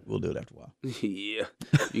 We'll do it after a while. Yeah.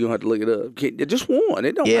 You're going to have to look it up. Just one.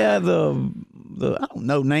 It don't Yeah, matter. I don't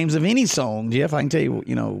know names of any song, Jeff. I can tell you,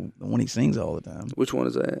 the one he sings all the time. Which one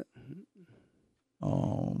is that?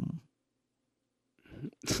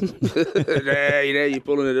 You're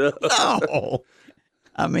pulling it up. No.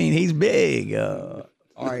 I mean, he's big. All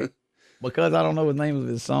right. Because I don't know the names of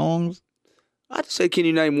his songs. I just said, can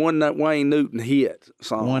you name one Wayne Newton hit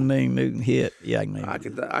song? One Wayne Newton hit. Yeah, I can name I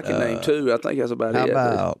can name two. I think that's about how it. How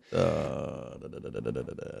about,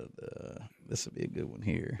 this will be a good one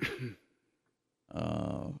here.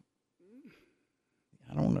 I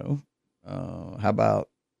don't know. How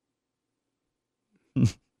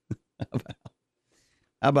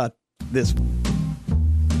about this one?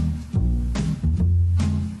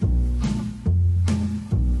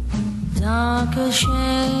 Dark a shame.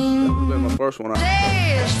 That would have been my first one.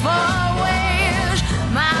 Days far ways.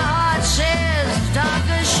 My heart says dark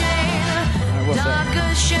a shame. Dark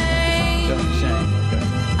a shame. Okay.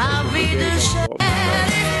 I'll be the same.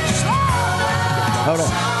 Hold on.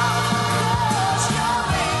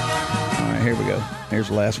 All right, here we go. Here's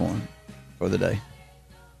the last one for the day.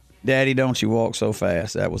 Daddy, don't you walk so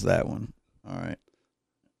fast. That was that one. All right.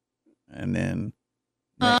 And then.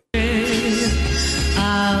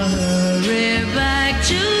 I'll hurry back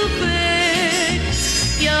to pick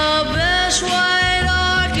your best white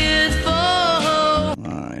orchid for.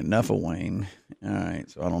 All right, enough of Wayne. All right,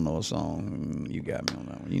 so I don't know a song. You got me on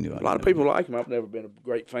that one. You knew a lot of people like him. I've never been a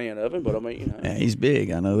great fan of him, but I mean, Yeah, he's big.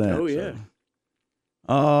 I know that. Oh yeah. So.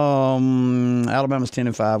 Alabama's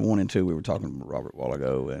 10-5, 1-2. We were talking to Robert a while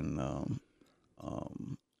ago, and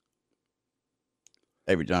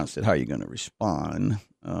Avery Johnson said, "How are you going to respond?"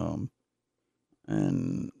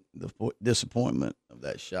 And the disappointment of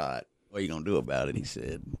that shot. What are you going to do about it? He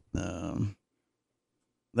said.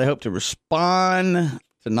 They hope to respond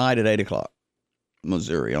tonight at 8:00,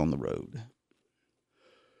 Missouri on the road.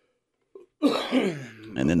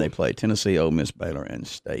 And then they play Tennessee, Ole Miss, Baylor, and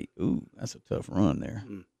State. Ooh, that's a tough run there.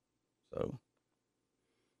 So,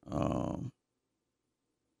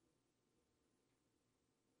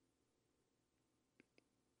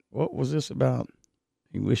 what was this about?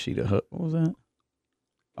 He wished he'd have. What was that?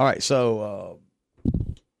 All right, so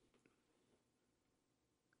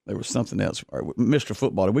there was something else. All right, Mr.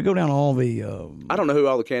 Football. Did we go down all the? I don't know who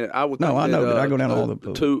all the candidates. I would. No, I know. Did I go down all the?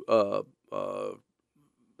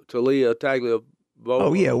 Talia Tagliabue.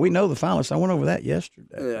 Oh yeah, we know the finalists. I went over that yesterday.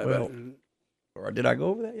 Yeah, well, or did I go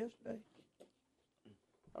over that yesterday?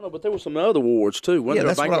 I don't know, but there were some other awards too. Wasn't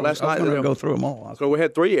there a banquet last night? I was going to go through them all. So we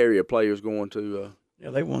had 3 area players going to.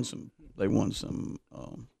 Yeah, they won some. They won some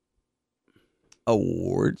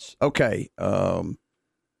awards. Okay, Bo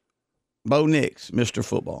Nix, Mr.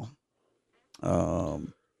 Football. Wait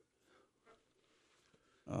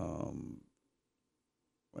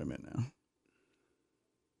a minute now.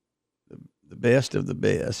 The best of the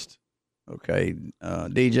best. Okay,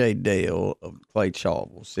 DJ Dale of Clay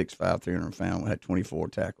Chalville, 6'5", 300 pounds, had 24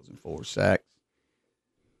 tackles and 4 sacks.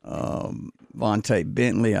 Vontae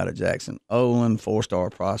Bentley out of Jackson Olin, 4-star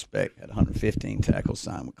prospect, had 115 tackles,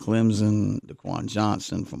 signed with Clemson. Daquan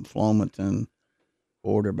Johnson from Flomaton,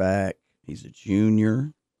 quarterback. He's a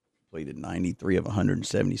junior. Completed 93 of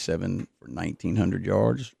 177 for 1,900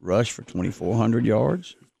 yards. Rushed for 2,400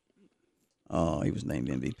 yards. He was named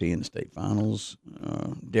MVP in the state finals.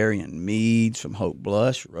 Darian Meads from Hope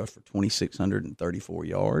Blush rushed for 2,634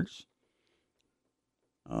 yards.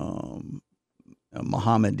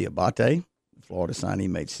 Muhammad Diabate, Florida signee,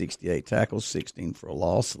 made 68 tackles, 16 for a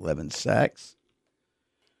loss, 11 sacks.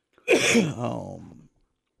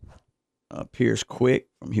 Pierce Quick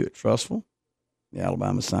from Hewitt-Trussville, the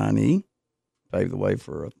Alabama signee, paved the way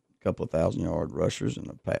for a couple of 1,000-yard rushers and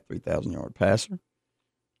a 3,000-yard passer.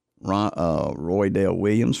 Roy Dale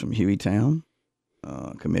Williams from Hueytown,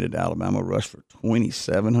 committed to Alabama, rushed for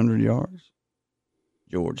 2,700 yards.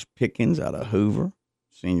 George Pickens out of Hoover,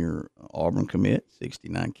 senior Auburn commit,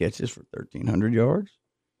 69 catches for 1,300 yards.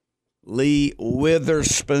 Lee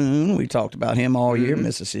Witherspoon, we talked about him all year,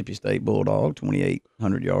 Mississippi State Bulldog,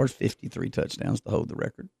 2,800 yards, 53 touchdowns to hold the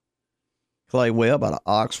record. Clay Webb out of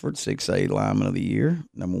Oxford, 6A lineman of the year,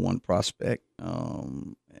 number one prospect,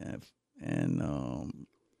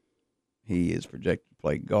 he is projected to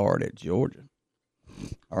play guard at Georgia.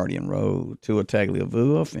 Already enrolled. Tua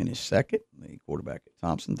Tagliavua finished second. The quarterback at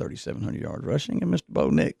Thompson, 3,700 yards rushing, and Mr. Bo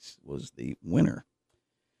Nix was the winner.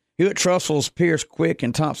 Hewitt-Trussville's Pierce Quick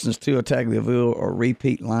and Thompson's Tua Tagliavua are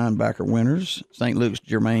repeat linebacker winners. St. Luke's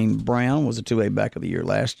Jermaine Brown was a 2A back of the year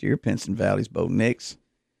last year. Pinson Valley's Bo Nix,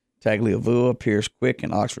 Tagliavua, Pierce Quick,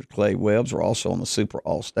 and Oxford Clay Webbs were also on the Super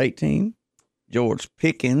All-State team. George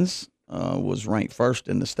Pickens was ranked first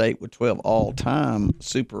in the state with 12 all-time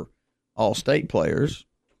Super All-State players.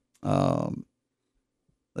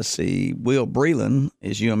 Let's see. Will Breland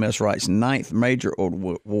is UMS Wright's 9th major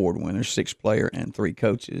award winner, 6 player and 3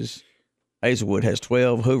 coaches. Hazelwood has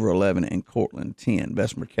 12, Hoover 11, and Cortland 10.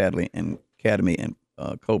 Bessemer Academy and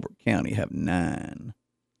Colbert County have 9.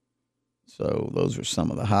 So those are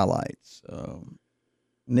some of the highlights.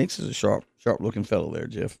 Nix is a sharp-looking fellow there,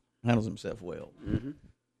 Jeff. Handles himself well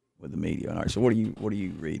with the media. All right. So what are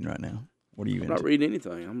you reading right now? What are you? I'm not reading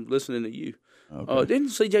anything. I'm listening to you. Okay. Didn't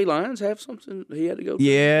CJ Lyons have something he had to go to?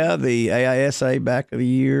 Yeah, the AISA back of the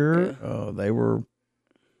year. Yeah. They were.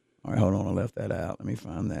 All right, hold on. I left that out. Let me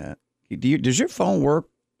find that. Does your phone work?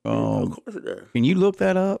 Of course it does. Can you look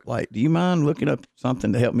that up? Like, do you mind looking up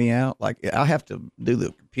something to help me out? Like, I have to do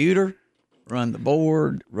the computer, run the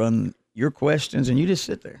board, run your questions, and you just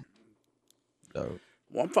sit there. So.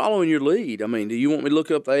 Well, I'm following your lead. I mean, do you want me to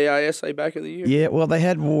look up the AISA back of the year? Yeah, well, they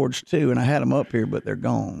had awards too, and I had them up here, but they're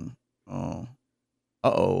gone.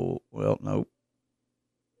 Well, nope.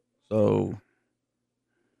 So,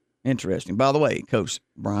 interesting. By the way, Coach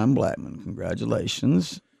Brian Blackman,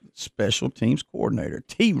 congratulations. Special teams coordinator,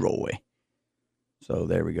 T. Roy. So,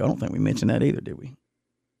 there we go. I don't think we mentioned that either, did we?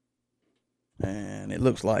 And it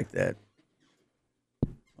looks like that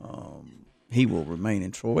he will remain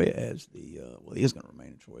in Troy as he is going to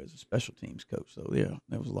remain in Troy as a special teams coach. So, yeah,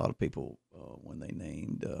 there was a lot of people when they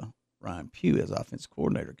named Ryan Pugh as offensive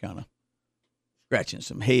coordinator kind of scratching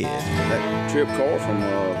some heads. That Trip Carr from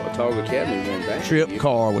Watauga Academy won back. Trip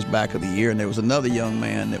Carr was back of the year, and there was another young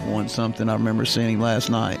man that won something. I remember seeing him last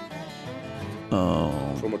night.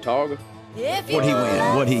 From Watauga? What'd he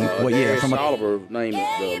win? Yeah, from Oliver named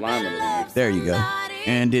the lineman of the year. There you go.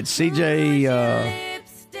 And did CJ...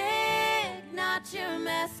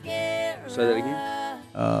 Say that again.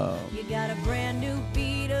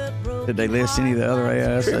 Did they list any of the other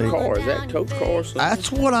AISA? Trip Carr, is that Coach Carr?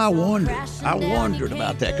 That's what I wondered. I wondered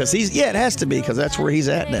about that because it has to be because that's where he's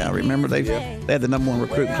at now. Remember they had the number 1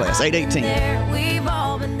 recruiting class, 818. We've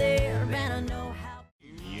all been there.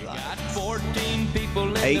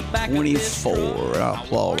 824. I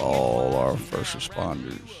applaud all our first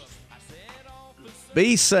responders.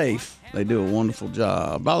 Be safe. They do a wonderful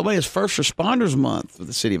job. By the way, it's First Responders Month for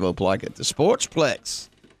the city of Opelika at the Sportsplex.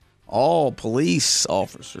 All police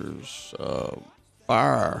officers,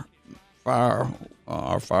 our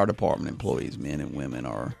fire department employees, men and women,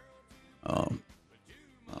 are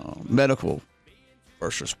medical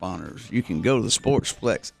first responders. You can go to the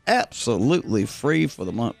Sportsplex absolutely free for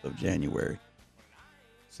the month of January.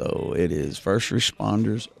 So it is First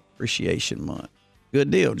Responders Appreciation Month.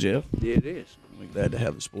 Good deal, Jeff. Yeah, it is. We're glad to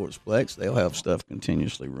have the Sportsplex. They'll have stuff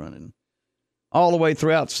continuously running all the way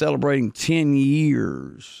throughout, celebrating 10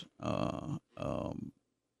 years. 10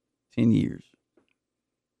 years.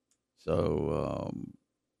 So,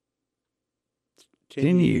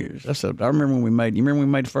 10 years. I remember when we made. You remember when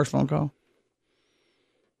we made the first phone call?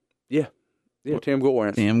 Yeah. Tim Gore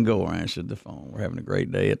answered. Tim Gore answered the phone. We're having a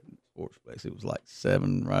great day at the Sportsplex. It was like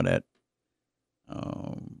 7 right at.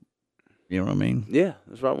 You know what I mean? Yeah,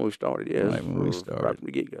 that's right when we started. Yeah, right when we started. Right from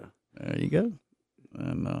the get-go. There you go.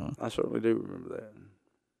 And I certainly do remember that.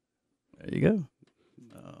 There you go.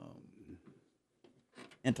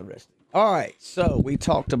 Interesting. All right, so we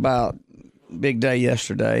talked about big day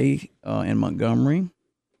yesterday in Montgomery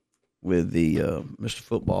with the Mr.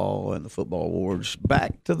 Football and the football awards.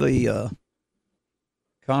 Back to the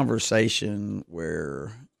conversation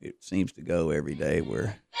where it seems to go every day,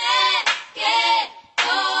 where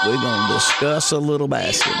we're going to discuss a little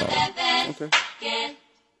basketball. Okay.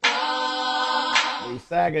 The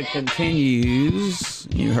saga continues.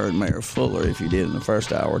 You heard Mayor Fuller, if you did in the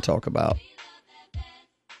first hour, talk about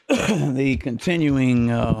the continuing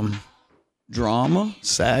drama,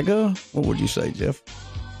 saga. What would you say, Jeff?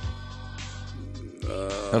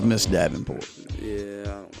 Of Miss Davenport. Yeah, I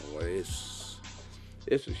don't know.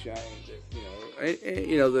 It's a shame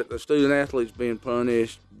that that the student athletes being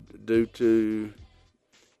punished due to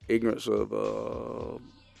ignorance of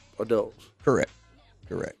adults. Correct.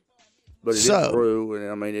 But it is true,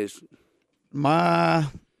 and I mean it's. My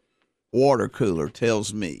water cooler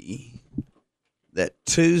tells me that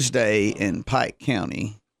Tuesday in Pike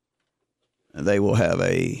County, they will have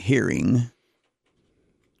a hearing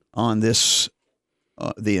on this,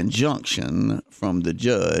 the injunction from the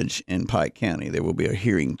judge in Pike County. There will be a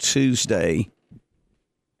hearing Tuesday,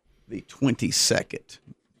 the 22nd.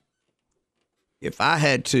 If I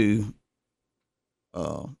had to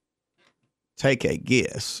take a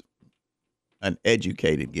guess, an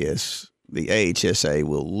educated guess, the AHSA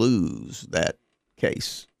will lose that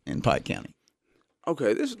case in Pike County.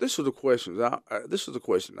 Okay, this is the question. This is the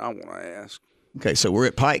question I want to ask. Okay, so we're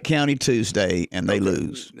at Pike County Tuesday, and they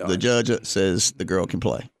lose. No, the judge says the girl can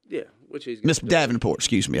play. Yeah, which is Miss Davenport.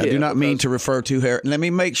 Excuse me. I do not mean to refer to her. Let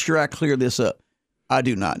me make sure I clear this up. I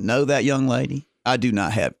do not know that young lady. I do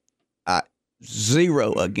not have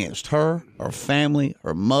zero against her, her family,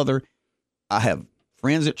 her mother. I have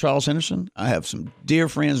friends at Charles Henderson. I have some dear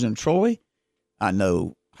friends in Troy. I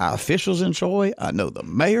know high officials in Troy. I know the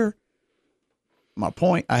mayor. My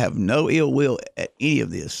point, I have no ill will at any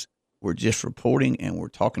of this. We're just reporting and we're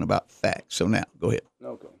talking about facts. So now, go ahead.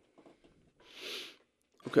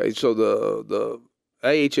 Okay, so the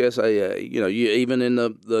AHSAA, you even in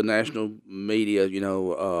the national media,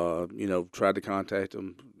 tried to contact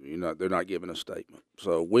them. They're not giving a statement.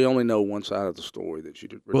 So we only know one side of the story that you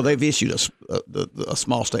did. Well, they've issued a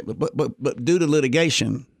small statement, but due to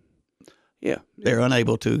litigation, they're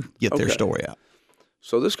unable to get their story out.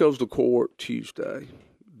 So this goes to court Tuesday.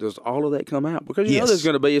 Does all of that come out? Because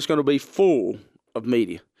it's going to be full of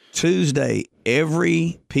media. Tuesday,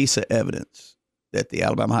 every piece of evidence that the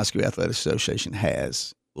Alabama High School Athletic Association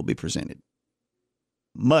has will be presented.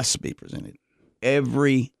 Must be presented.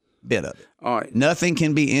 Every bit of it. All right. Nothing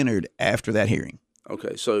can be entered after that hearing.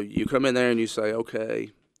 Okay, so you come in there and you say, okay,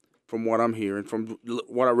 from what I'm hearing, from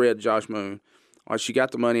what I read, Josh Moon, all right, she got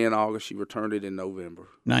the money in August. She returned it in November.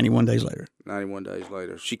 91 days later. 91 days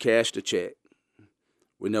later. She cashed a check.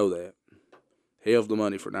 We know that. Held the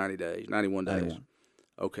money for 90 days, 91 days. 91.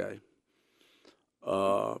 Okay.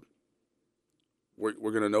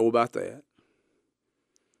 We're going to know about that.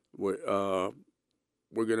 We're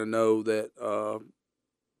going to know that, of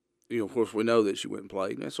course, we know that she went and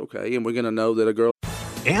played, and that's okay. And we're going to know that a girl.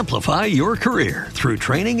 Amplify your career through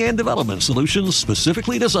training and development solutions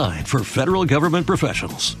specifically designed for federal government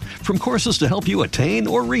professionals. From courses to help you attain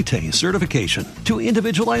or retain certification, to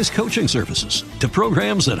individualized coaching services, to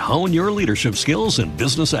programs that hone your leadership skills and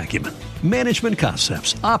business acumen, Management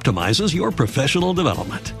Concepts optimizes your professional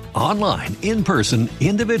development. Online, in person,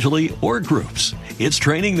 individually, or groups, it's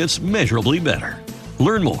training that's measurably better.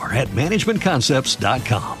 Learn more at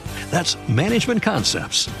managementconcepts.com. That's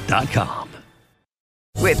managementconcepts.com.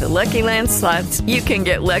 With the Lucky Land Slots, you can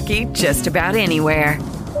get lucky just about anywhere.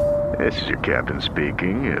 This is your captain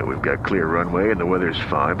speaking. We've got clear runway and the weather's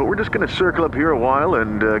fine, but we're just going to circle up here a while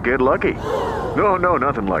and get lucky. No,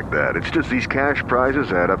 nothing like that. It's just these cash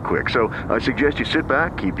prizes add up quick. So I suggest you sit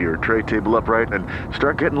back, keep your tray table upright, and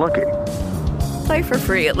start getting lucky. Play for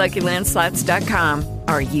free at LuckyLandSlots.com.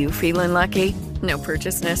 Are you feeling lucky? No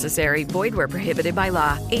purchase necessary. Void where prohibited by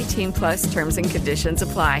law. 18+ terms and conditions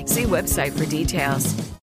apply. See website for details.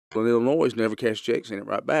 In Illinois, never cashed checks, sent it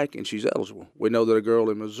right back, and she's eligible. We know that a girl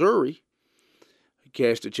in Missouri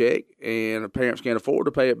cashed a check, and her parents can't afford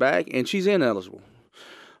to pay it back, and she's ineligible.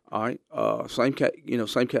 All right, same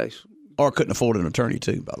case. Or couldn't afford an attorney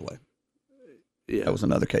too, by the way. Yeah, that was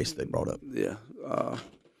another case they brought up. Yeah,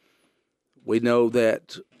 we know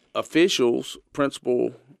that officials,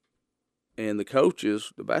 principal, and the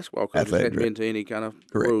coaches, the basketball coaches, hadn't been to any kind of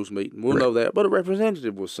rules meeting. We'll know that, but a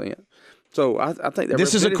representative was sent. So I think that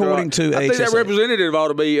this is according to. I think that representative ought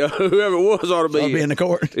to be whoever it was ought to be in the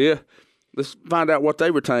court. Yeah, let's find out what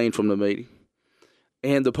they retained from the meeting,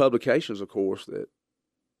 and the publications, of course, that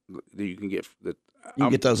you can get. That you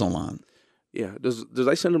can get those online. Yeah. Does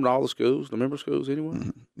they send them to all the schools, the member schools anyway?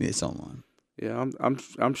 Mm-hmm. It's online. Yeah,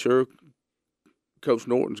 I'm sure Coach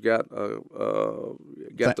Norton's got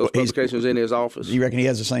those publications in his office. You reckon he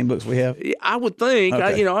has the same books we have? Yeah, I would think. Okay.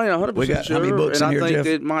 I ain't 100% We got sure. how many books and in here, I think Jeff?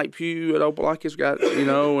 that Mike Pugh at Opelika's got,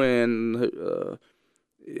 and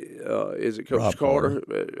is it Coach Rob Carter?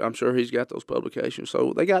 I'm sure he's got those publications.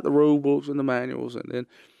 So they got the rule books and the manuals, and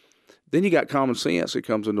then you got common sense that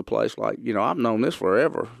comes into place. Like, I've known this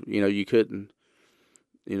forever. You couldn't,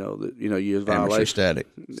 you was violation.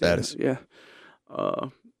 Status. Yeah.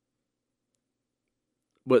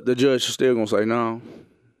 But the judge is still going to say no.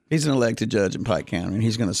 He's an elected judge in Pike County, and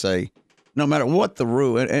he's going to say, no matter what the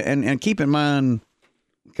rule, and keep in mind,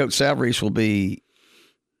 Coach Salvarez will be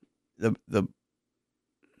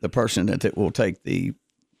the person that will take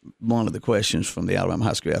one of the questions from the Alabama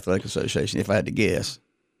High School Athletic Association. If I had to guess,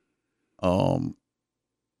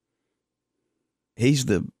 he's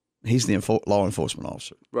the law enforcement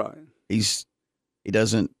officer. Right. He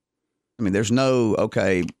doesn't. I mean, there's no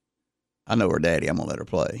okay. I know her daddy. I'm gonna let her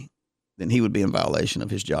play. Then he would be in violation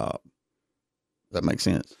of his job. Does that make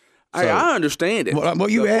sense? I understand it. Well,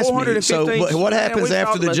 you asked me. So what happens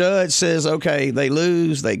after the judge says, okay, they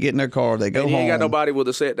lose, they get in their car, they go home. You ain't got nobody with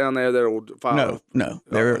a set down there that will file. No.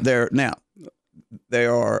 They're now. They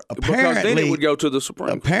are apparently because then it would go to the Supreme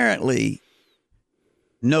Court. Apparently,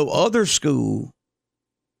 no other school,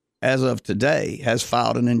 as of today, has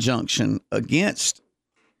filed an injunction against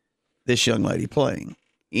this young lady playing.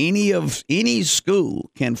 Any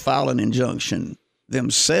school can file an injunction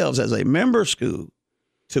themselves as a member school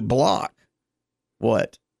to block the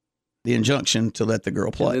injunction to let the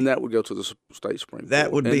girl play. And then that would go to the state Supreme Court.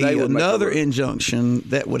 That would be another injunction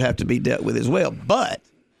that would have to be dealt with as well. But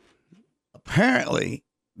apparently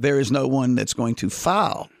there is no one that's going to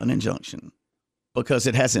file an injunction because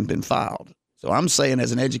it hasn't been filed. So I'm saying,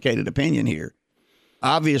 as an educated opinion here,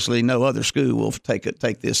 obviously no other school will take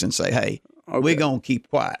this and say, hey, we're going to keep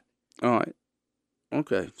quiet. All right.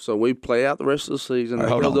 Okay. So we play out the rest of the season. Right,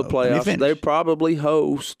 they go to the playoffs. They probably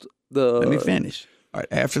host the. Let me finish. All right.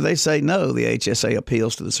 After they say no, the HSA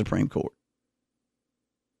appeals to the Supreme Court.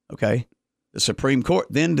 Okay. The Supreme Court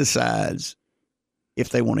then decides if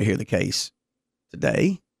they want to hear the case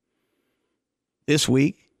today, this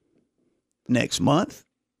week, next month,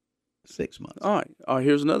 6 months. All right. All right.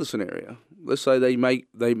 Here's another scenario. Let's say they make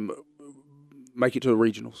it to the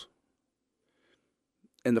regionals.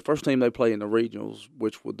 And the first team they play in the regionals,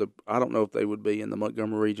 I don't know if they would be in the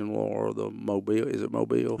Montgomery Regional or the Mobile. Is it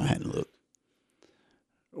Mobile? I hadn't looked.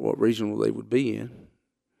 What regional they would be in.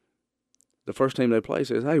 The first team they play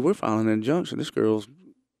says, hey, we're filing an injunction. This girl's.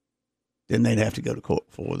 Then they'd have to go to court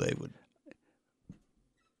before they would.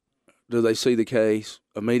 Do they see the case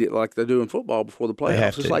immediately like they do in football before the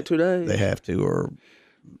playoffs? It's like 2 days. They have to, or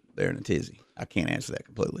they're in a tizzy. I can't answer that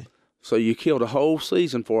completely. So you killed a whole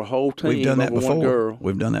season for a whole team. We've done that before. One girl.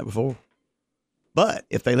 We've done that before. But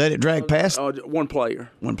if they let it drag past one player,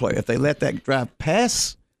 if they let that drive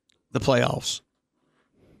past the playoffs,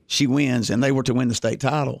 she wins, and they were to win the state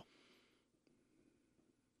title,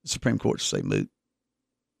 the Supreme Court to say moot.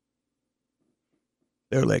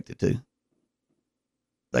 They're elected to.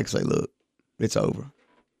 They can say, look, it's over.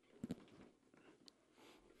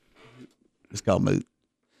 It's called moot.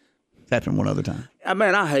 It's happened one other time.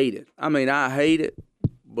 I hate it. I hate it.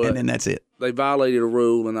 But and then that's it. They violated a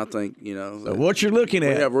rule, and I think, So what you're looking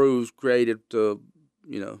at. We have rules created to,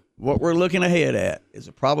 What we're looking ahead at is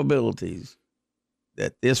the probabilities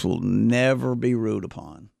that this will never be ruled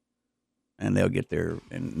upon. And they'll get there,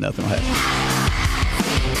 and nothing will happen.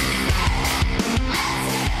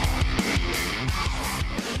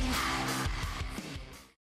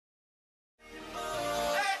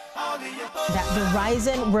 That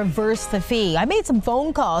Verizon reversed the fee. I made some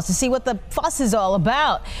phone calls to see what the fuss is all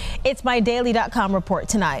about. It's my daily.com report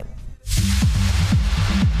tonight.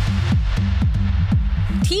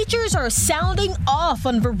 Teachers are sounding off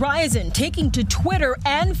on Verizon, taking to Twitter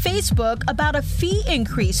and Facebook about a fee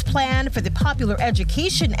increase plan for the popular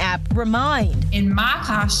education app Remind. In my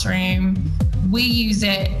classroom, we use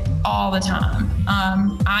it all the time.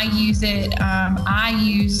 I use it. I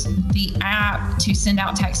use the app to send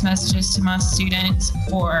out text messages to my students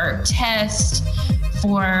for tests,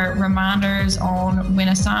 for reminders on when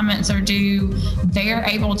assignments are due. They're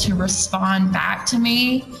able to respond back to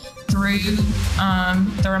me through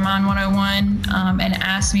the Remind 101 and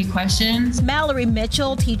ask me questions. Mallory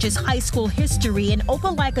Mitchell teaches high school history in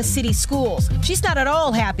Opelika City Schools. She's not at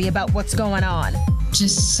all happy about what's going on.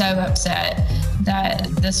 Just so upset that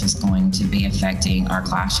this was going to be affecting our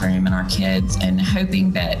classroom and our kids, and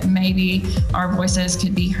hoping that maybe our voices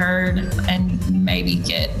could be heard and maybe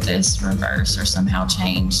get this reversed or somehow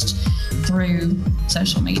changed through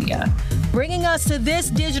social media. Bringing us to this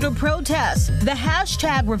digital protest, the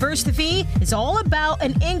hashtag Reverse the Fee is all about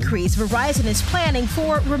an increase Verizon is planning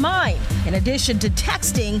for Remind. In addition to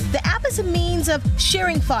texting, the app is a means of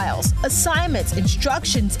sharing files, assignments,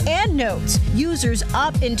 instructions, and notes. Users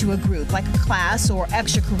opt into a group like a class or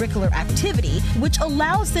extracurricular activity, which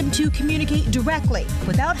allows them to communicate directly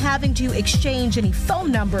without having to exchange any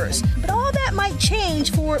phone numbers. But all that might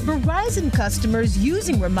change for Verizon customers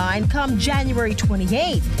using Remind come January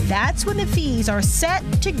 28th. That's when the fees are set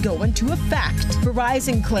to go into effect.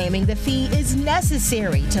 Verizon claiming the fee is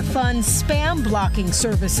necessary to fund spam blocking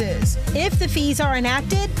services. If the fees are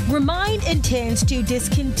enacted, Remind intends to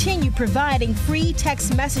discontinue providing free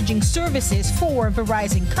text messaging services for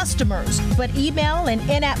Verizon customers, but email and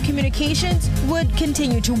in-app communications would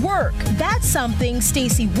continue to work. That's something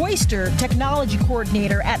Stacy Royster, technology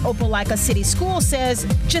coordinator at Opelika City Schools, says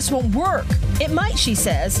just won't work. It might, she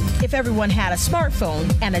says, if everyone had a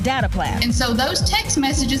smartphone and a data plan. And so those text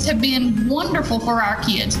messages have been wonderful for our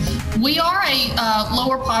kids. We are a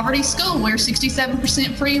lower poverty school. We're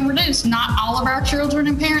 67% free and reduced. Not all of our children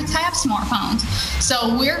and parents have smartphones.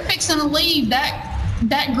 So we're fixing to leave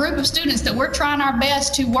that group of students that we're trying our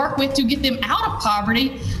best to work with to get them out of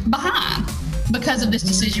poverty behind because of this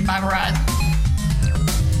decision by Verizon.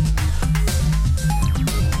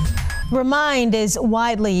 Remind is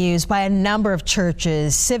widely used by a number of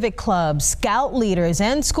churches, civic clubs, scout leaders,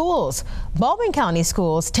 and schools. Baldwin County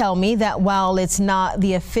schools tell me that while it's not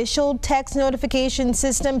the official text notification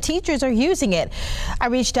system, teachers are using it. I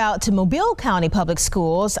reached out to Mobile County Public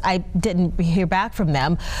Schools. I didn't hear back from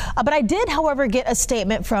them, but I did, however, get a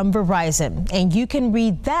statement from Verizon, and you can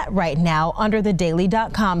read that right now under the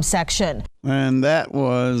daily.com section. And that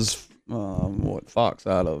was Fox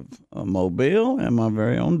out of Mobile, and my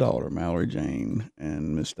very own daughter, Mallory Jane,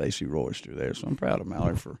 and Miss Stacy Royster there. So I'm proud of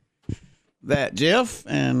Mallory for that, Jeff,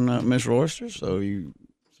 and Miss Royster. So you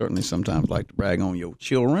certainly sometimes like to brag on your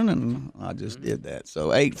children, and I just did that. So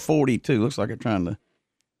 8:42, looks like I'm trying to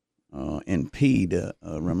impede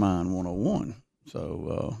Remind 101.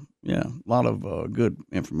 So, yeah, a lot of good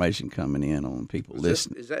information coming in on people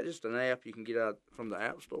listening. Is that just an app you can get out from the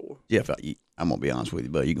App Store? Jeff, I'm going to be honest with you,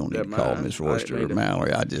 but you're going to need to call Miss Royster or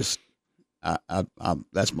Mallory. I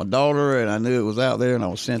that's my daughter, and I knew it was out there, and I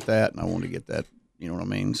was sent that, and I wanted to get that, you know what I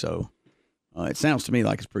mean? So it sounds to me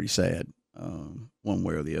like it's pretty sad, one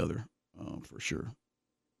way or the other, for sure.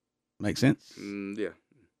 Make sense? Yeah.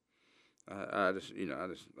 I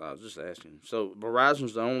was just asking. So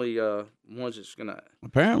Verizon's the only ones that's gonna.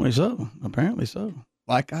 Apparently so.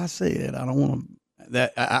 Like I said, I don't want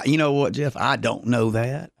to. You know what, Jeff? I don't know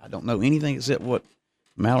that. I don't know anything except what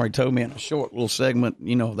Mallory told me in a short little segment.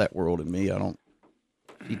 You know that world in me. I don't.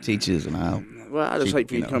 She teaches, and I. Well, I just hate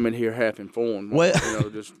for you to come in here half informed. Well,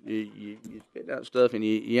 just you spit out stuff and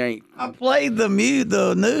you ain't. I played the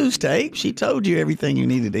news tape. She told you everything you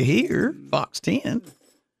needed to hear. Fox 10.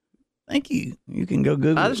 Thank you. You can go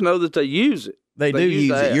Google it. I just know that they use it. They do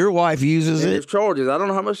use it. Your wife uses it. There's charges. I don't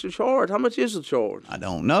know how much they charge. How much is the charge? I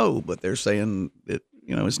don't know, but they're saying that,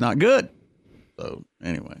 it's not good. So,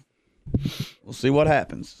 anyway, we'll see what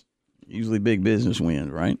happens. Usually big business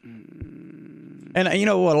wins, right? And you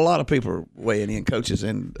know what? A lot of people are weighing in, coaches,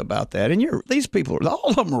 about that. And these people, all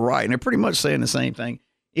of them are right, and they're pretty much saying the same thing.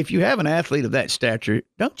 If you have an athlete of that stature,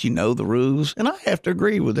 don't you know the rules? And I have to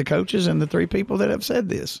agree with the coaches and the three people that have said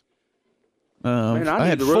this. I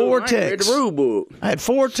had 4 texts. I had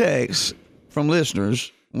 4 texts from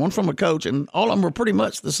listeners, one from a coach, and all of them were pretty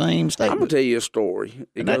much the same statement. I'm going to tell you a story.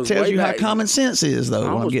 And that tells you how common sense is, though.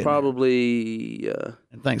 I was probably...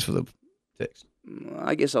 and thanks for the text.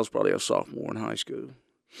 I guess I was probably a sophomore in high school.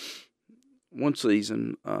 One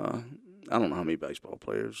season, I don't know how many baseball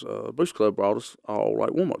players, Boost Club brought us all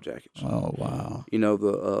warm-up jackets. Oh, wow. You know,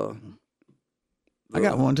 the I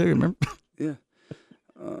got one, too, remember? Yeah.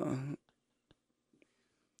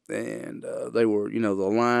 And they were, the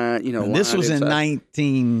line, And this was in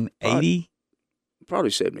 1980? Probably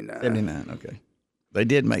 79. 79, okay. They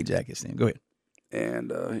did make jackets then. Go ahead.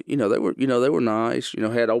 And they were nice.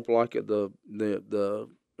 Had Opelika the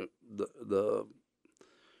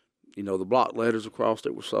block letters across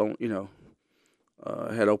that were sewn.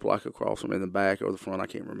 Had Opelika across them in the back or the front. I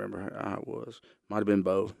can't remember how it was. Might have been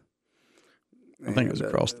both. I think it was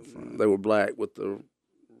across the front. They were black with the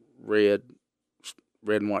red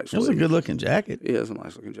and white sleeves. It was a good-looking jacket. Yeah, it was a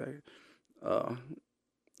nice-looking jacket.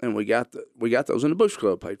 And we got those, and the Booster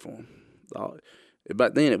Club paid for them.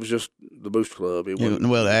 Back then, it was just the Booster Club.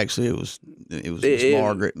 Well, actually, it was Miss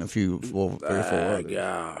Margaret and three or four others.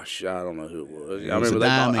 Gosh, I don't know who it was. It I was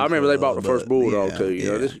remember they bought the first Bulldog yeah, too.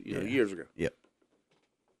 yeah. Years ago. Yep.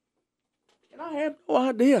 And I had no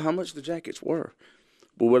idea how much the jackets were,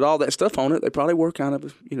 but with all that stuff on it, they probably were kind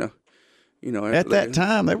of, At that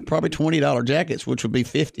time, they were probably $20 jackets, which would be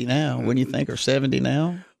 $50 now. Wouldn't you think, or $70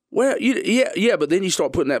 now? Well, yeah, but then you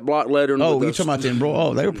start putting that block letter. Oh, you're talking about the embroidered?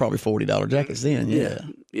 Oh, they were probably $40 jackets then. Yeah.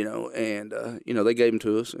 And they gave them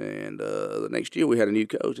to us, and the next year we had a new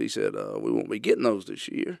coach. He said, "We won't be getting those this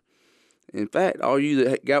year. In fact, all you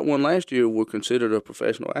that got one last year were considered a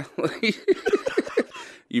professional athlete.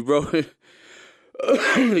 You broke the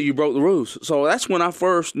rules." So that's when I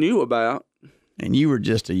first knew about. And you were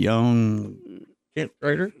just a young 10th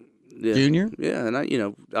grader, junior. Yeah, and I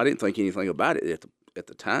didn't think anything about it at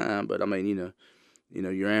the time, but I mean,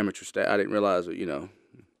 your amateur staff. I didn't realize that,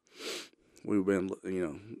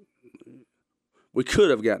 we could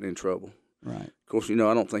have gotten in trouble. Right. Of course, I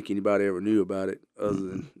don't think anybody ever knew about it other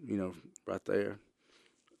than, right there.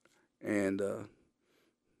 And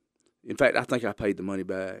in fact, I think I paid the money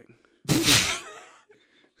back.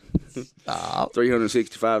 Stop.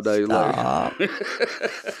 365 days later.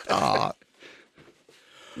 Stop.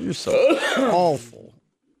 You're so awful.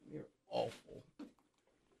 You're awful.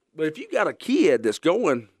 But if you got a kid that's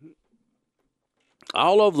going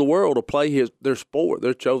all over the world to play their sport,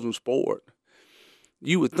 their chosen sport,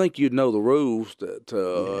 you would think you'd know the rules to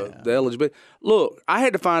the eligibility. Look, I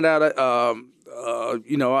had to find out. I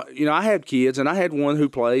had kids, and I had one who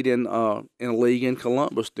played in a league in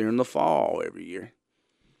Columbus during the fall every year.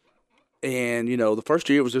 And, the first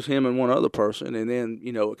year it was just him and one other person. And then,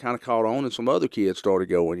 it kind of caught on and some other kids started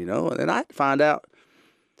going, And then I had to find out,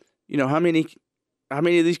 how many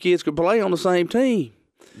of these kids could play on the same team.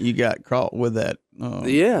 You got caught with that.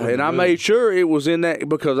 And I made sure it was in that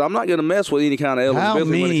because I'm not going to mess with any kind of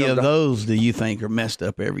eligibility. How many of those do you think are messed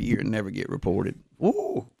up every year and never get reported?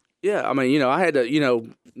 Ooh. Yeah, I mean, I had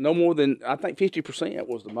to, no more than, I think 50%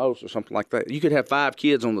 was the most or something like that. You could have 5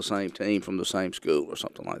 kids on the same team from the same school or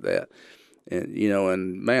something like that. And,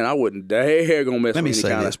 and man, I wouldn't dare go mess with any kind of. Let me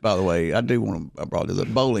say this, by the way. I do want to, I brought the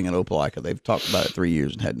bowling in Opelika. They've talked about it 3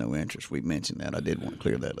 years and had no interest. We mentioned that. I did want to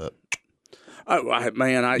clear that up.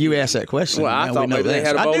 Oh, you asked that question. Well, I thought maybe they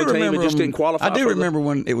had a bowling team that just didn't qualify. I do remember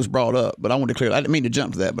when it was brought up, but I wanted to clear. I didn't mean to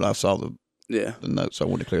jump to that, but I saw the notes, so I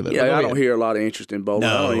wanted to clear that. Yeah, up. I don't hear a lot of interest in bowling.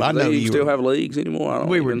 No, I know you still have leagues anymore.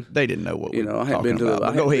 They didn't know what we were I hadn't been talking to. about.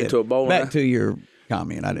 I hadn't been to a bowling. Back to your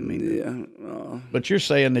comment. I didn't mean to. But you're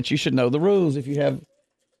saying that you should know the rules. If you don't,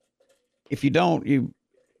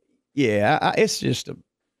 it's just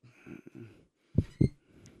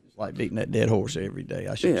it's like beating that dead horse every day.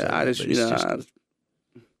 I should.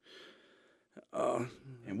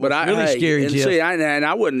 But I really scary, and Jeff. see,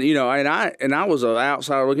 I wouldn't, and I was an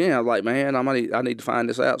outsider again. I was like, man, I need to find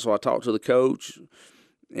this out. So I talked to the coach,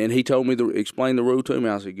 and he told me to explain the rule to me.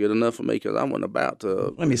 I said, good enough for me because I wasn't about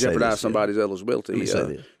to jeopardize somebody's eligibility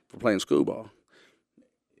for playing school ball.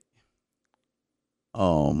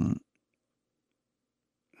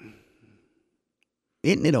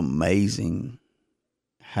 Isn't it amazing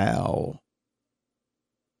how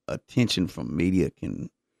attention from media can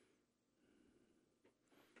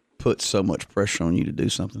put so much pressure on you to do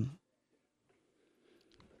something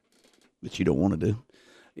that you don't want to do?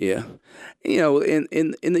 Yeah.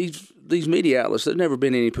 In these media outlets, there's never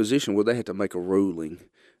been any position where they have to make a ruling.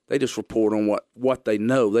 They just report on what they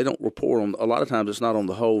know. They don't report on, a lot of times it's not on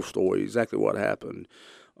the whole story, exactly what happened.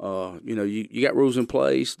 You got rules in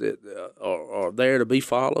place that are there to be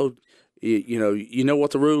followed. You know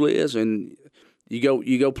what the rule is, and you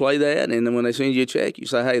go play that, and then when they send you a check, you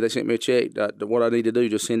say, hey, they sent me a check. What I need to do,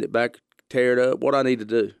 just send it back, tear it up. What I need to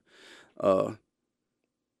do.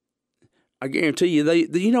 I guarantee you,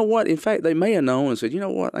 you know what? In fact, they may have known and said, you know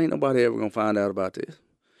what? Ain't nobody ever going to find out about this.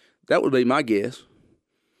 That would be my guess.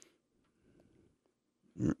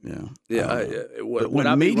 Yeah. Yeah. But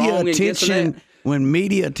when media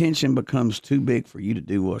attention becomes too big for you to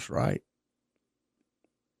do what's right,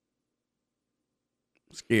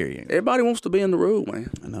 it's scary. Everybody wants to be in the rule, man.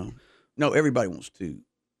 I know. No, everybody wants to.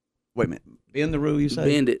 Wait a minute. Bend the rule, you say?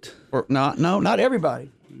 Bend it. Or not everybody.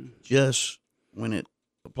 Just when it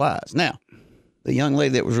applies. Now, the young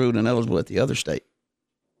lady that was ruled ineligible at the other state.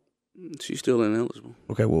 She's still ineligible.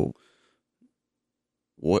 Okay, well,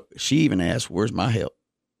 what she even asked, where's my help?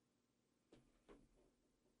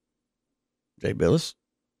 Jay Billis,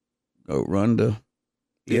 go run to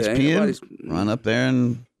Yeah, ain't ESPN, nobody's- run up there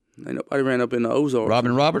and Ain't nobody ran up in the Ozarks.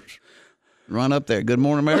 Robin Roberts, run up there. Good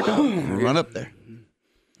Morning America, run up there.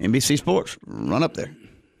 NBC Sports, run up there.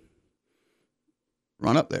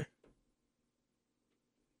 Run up there.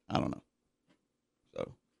 I don't know.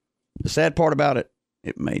 So the sad part about it,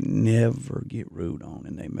 it may never get ruled on,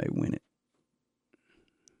 and they may win it.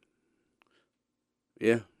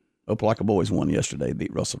 Yeah. Opelika boys won yesterday,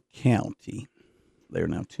 beat Russell County. They're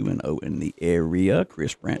now 2-0 in the area.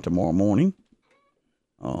 Chris Brandt tomorrow morning.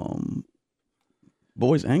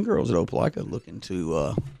 Boys and girls at Opelika looking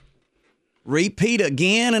to repeat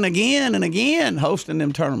again and again and again, hosting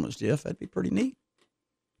them tournaments, Jeff. That'd be pretty neat.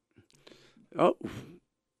 Oh,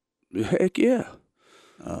 heck yeah.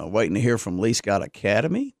 Waiting to hear from Lee Scott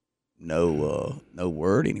Academy. No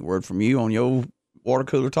word. Any word from you on your water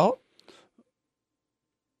cooler talk?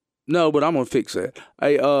 No, but I'm gonna fix that.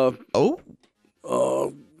 Hey,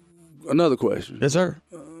 another question. Yes, sir.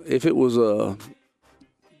 If it was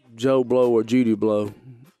Joe Blow or Judy Blow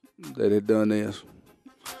that had done this,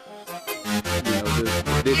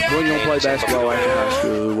 when you gonna play basketball after high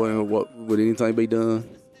school, would anything be done?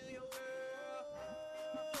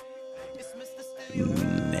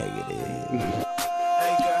 Negative.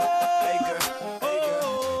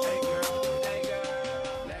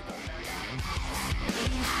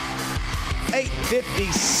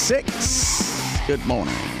 8:56. Good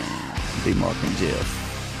morning, D-Mark and Jeff.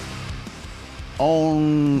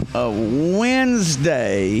 On a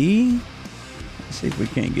Wednesday, let's see if we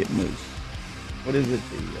can't get Moose. What is it?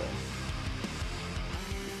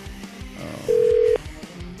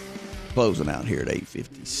 Closing out here at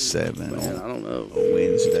 8:57. Man, I don't know. On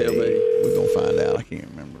Wednesday. Tell me. We're going to find out. I can't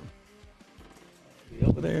remember.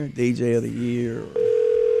 Over there, DJ of the year or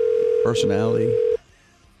personality.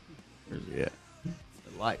 Where's he at? The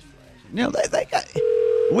lights flashing. You know, they got.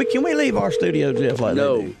 Can we leave our studio, Jeff, like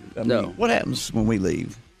No, they do? I mean, no. What happens when we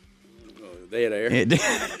leave? They're there.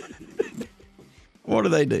 What do?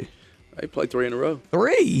 They play 3 in a row.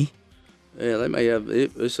 3? Yeah, they may have.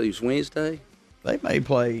 Let's see, it's Wednesday. They may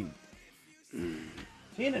play 10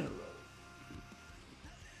 in a row.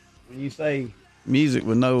 When you say music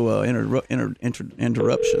with no interruption,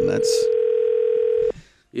 that's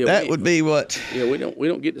that would be what? Yeah, we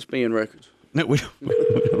don't get to spin records. No, we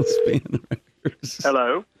don't spin records.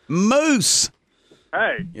 Hello, Moose.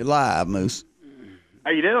 Hey, You're live, Moose.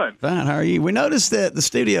 how you doing? Fine. How are you? We noticed that the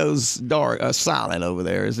studio's dark, silent over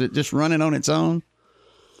there. Is it just running on its own?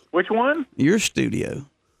 Which one? Your studio.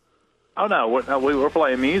 Oh no, we're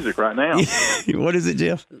playing music right now. What is it,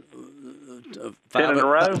 Jeff? 10 in a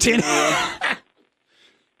row. 10 in a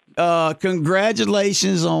row.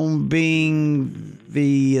 Congratulations on being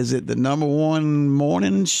the number one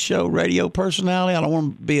morning show radio personality. I don't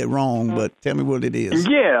want to be it wrong, but tell me what it is.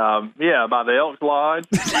 Yeah, by the Elks Lodge.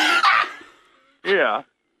 Yeah.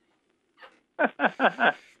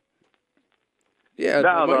 Yeah.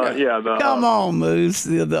 Come on, Moose.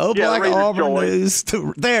 The Opelika Reader's Auburn Choice.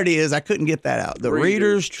 News. There it is. I couldn't get that out. The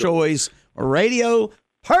Reader's Choice Radio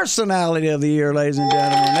Personality of the Year, ladies and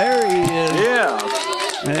gentlemen. There he is. Yeah.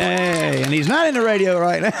 Hey, and he's not in the radio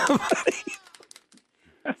right now.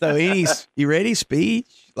 So you ready?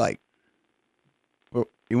 Speech? Like,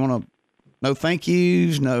 you want to, no thank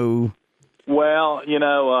yous, no. Well, you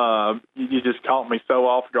just caught me so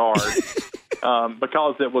off guard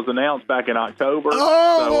because it was announced back in October.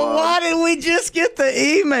 Oh, so, well, why did we just get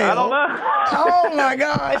the email? I don't know. Oh, my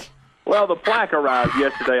gosh. Well, the plaque arrived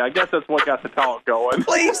yesterday. I guess that's what got the talk going.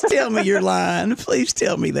 Please tell me you're lying. Please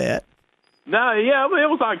tell me that. No, yeah, it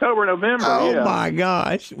was October, November. Oh, yeah. my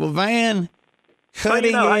gosh. Well, Van,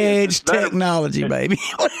 cutting hey, edge technology, baby.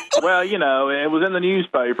 Well, it was in the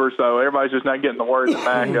newspaper, so everybody's just not getting the word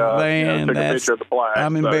back. Man, took a picture of the plaque.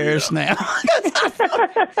 I'm embarrassed now.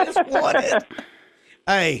 Just wanted.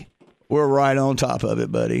 Hey, we're right on top of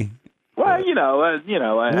it, buddy. Well,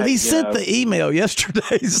 Well, he sent the email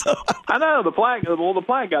yesterday, so. I know the plaque. Well, the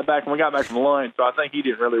plaque got back when we got back from lunch, so I think he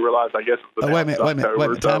didn't really realize. I guess. It was Wait a minute.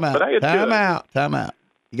 Time out. But hey, it's good. Time out.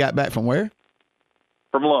 You got back from where?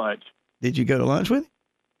 From lunch. Did you go to lunch with him?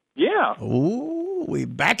 Yeah. Ooh, we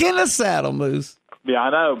back in the saddle, Moose. Yeah,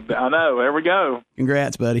 I know. There we go.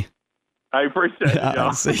 Congrats, buddy. I appreciate it,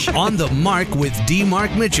 y'all. On the Mark with D.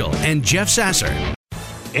 Mark Mitchell and Jeff Sasser.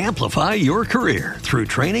 Amplify your career through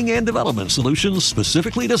training and development solutions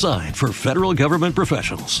specifically designed for federal government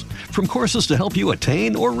professionals. From courses to help you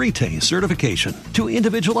attain or retain certification, to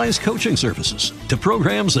individualized coaching services, to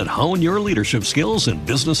programs that hone your leadership skills and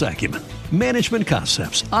business acumen, Management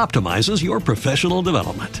Concepts optimizes your professional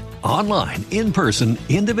development. Online, in person,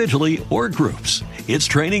 individually, or groups, it's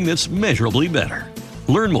training that's measurably better.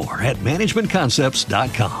 Learn more at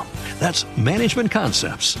managementconcepts.com. That's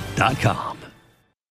managementconcepts.com.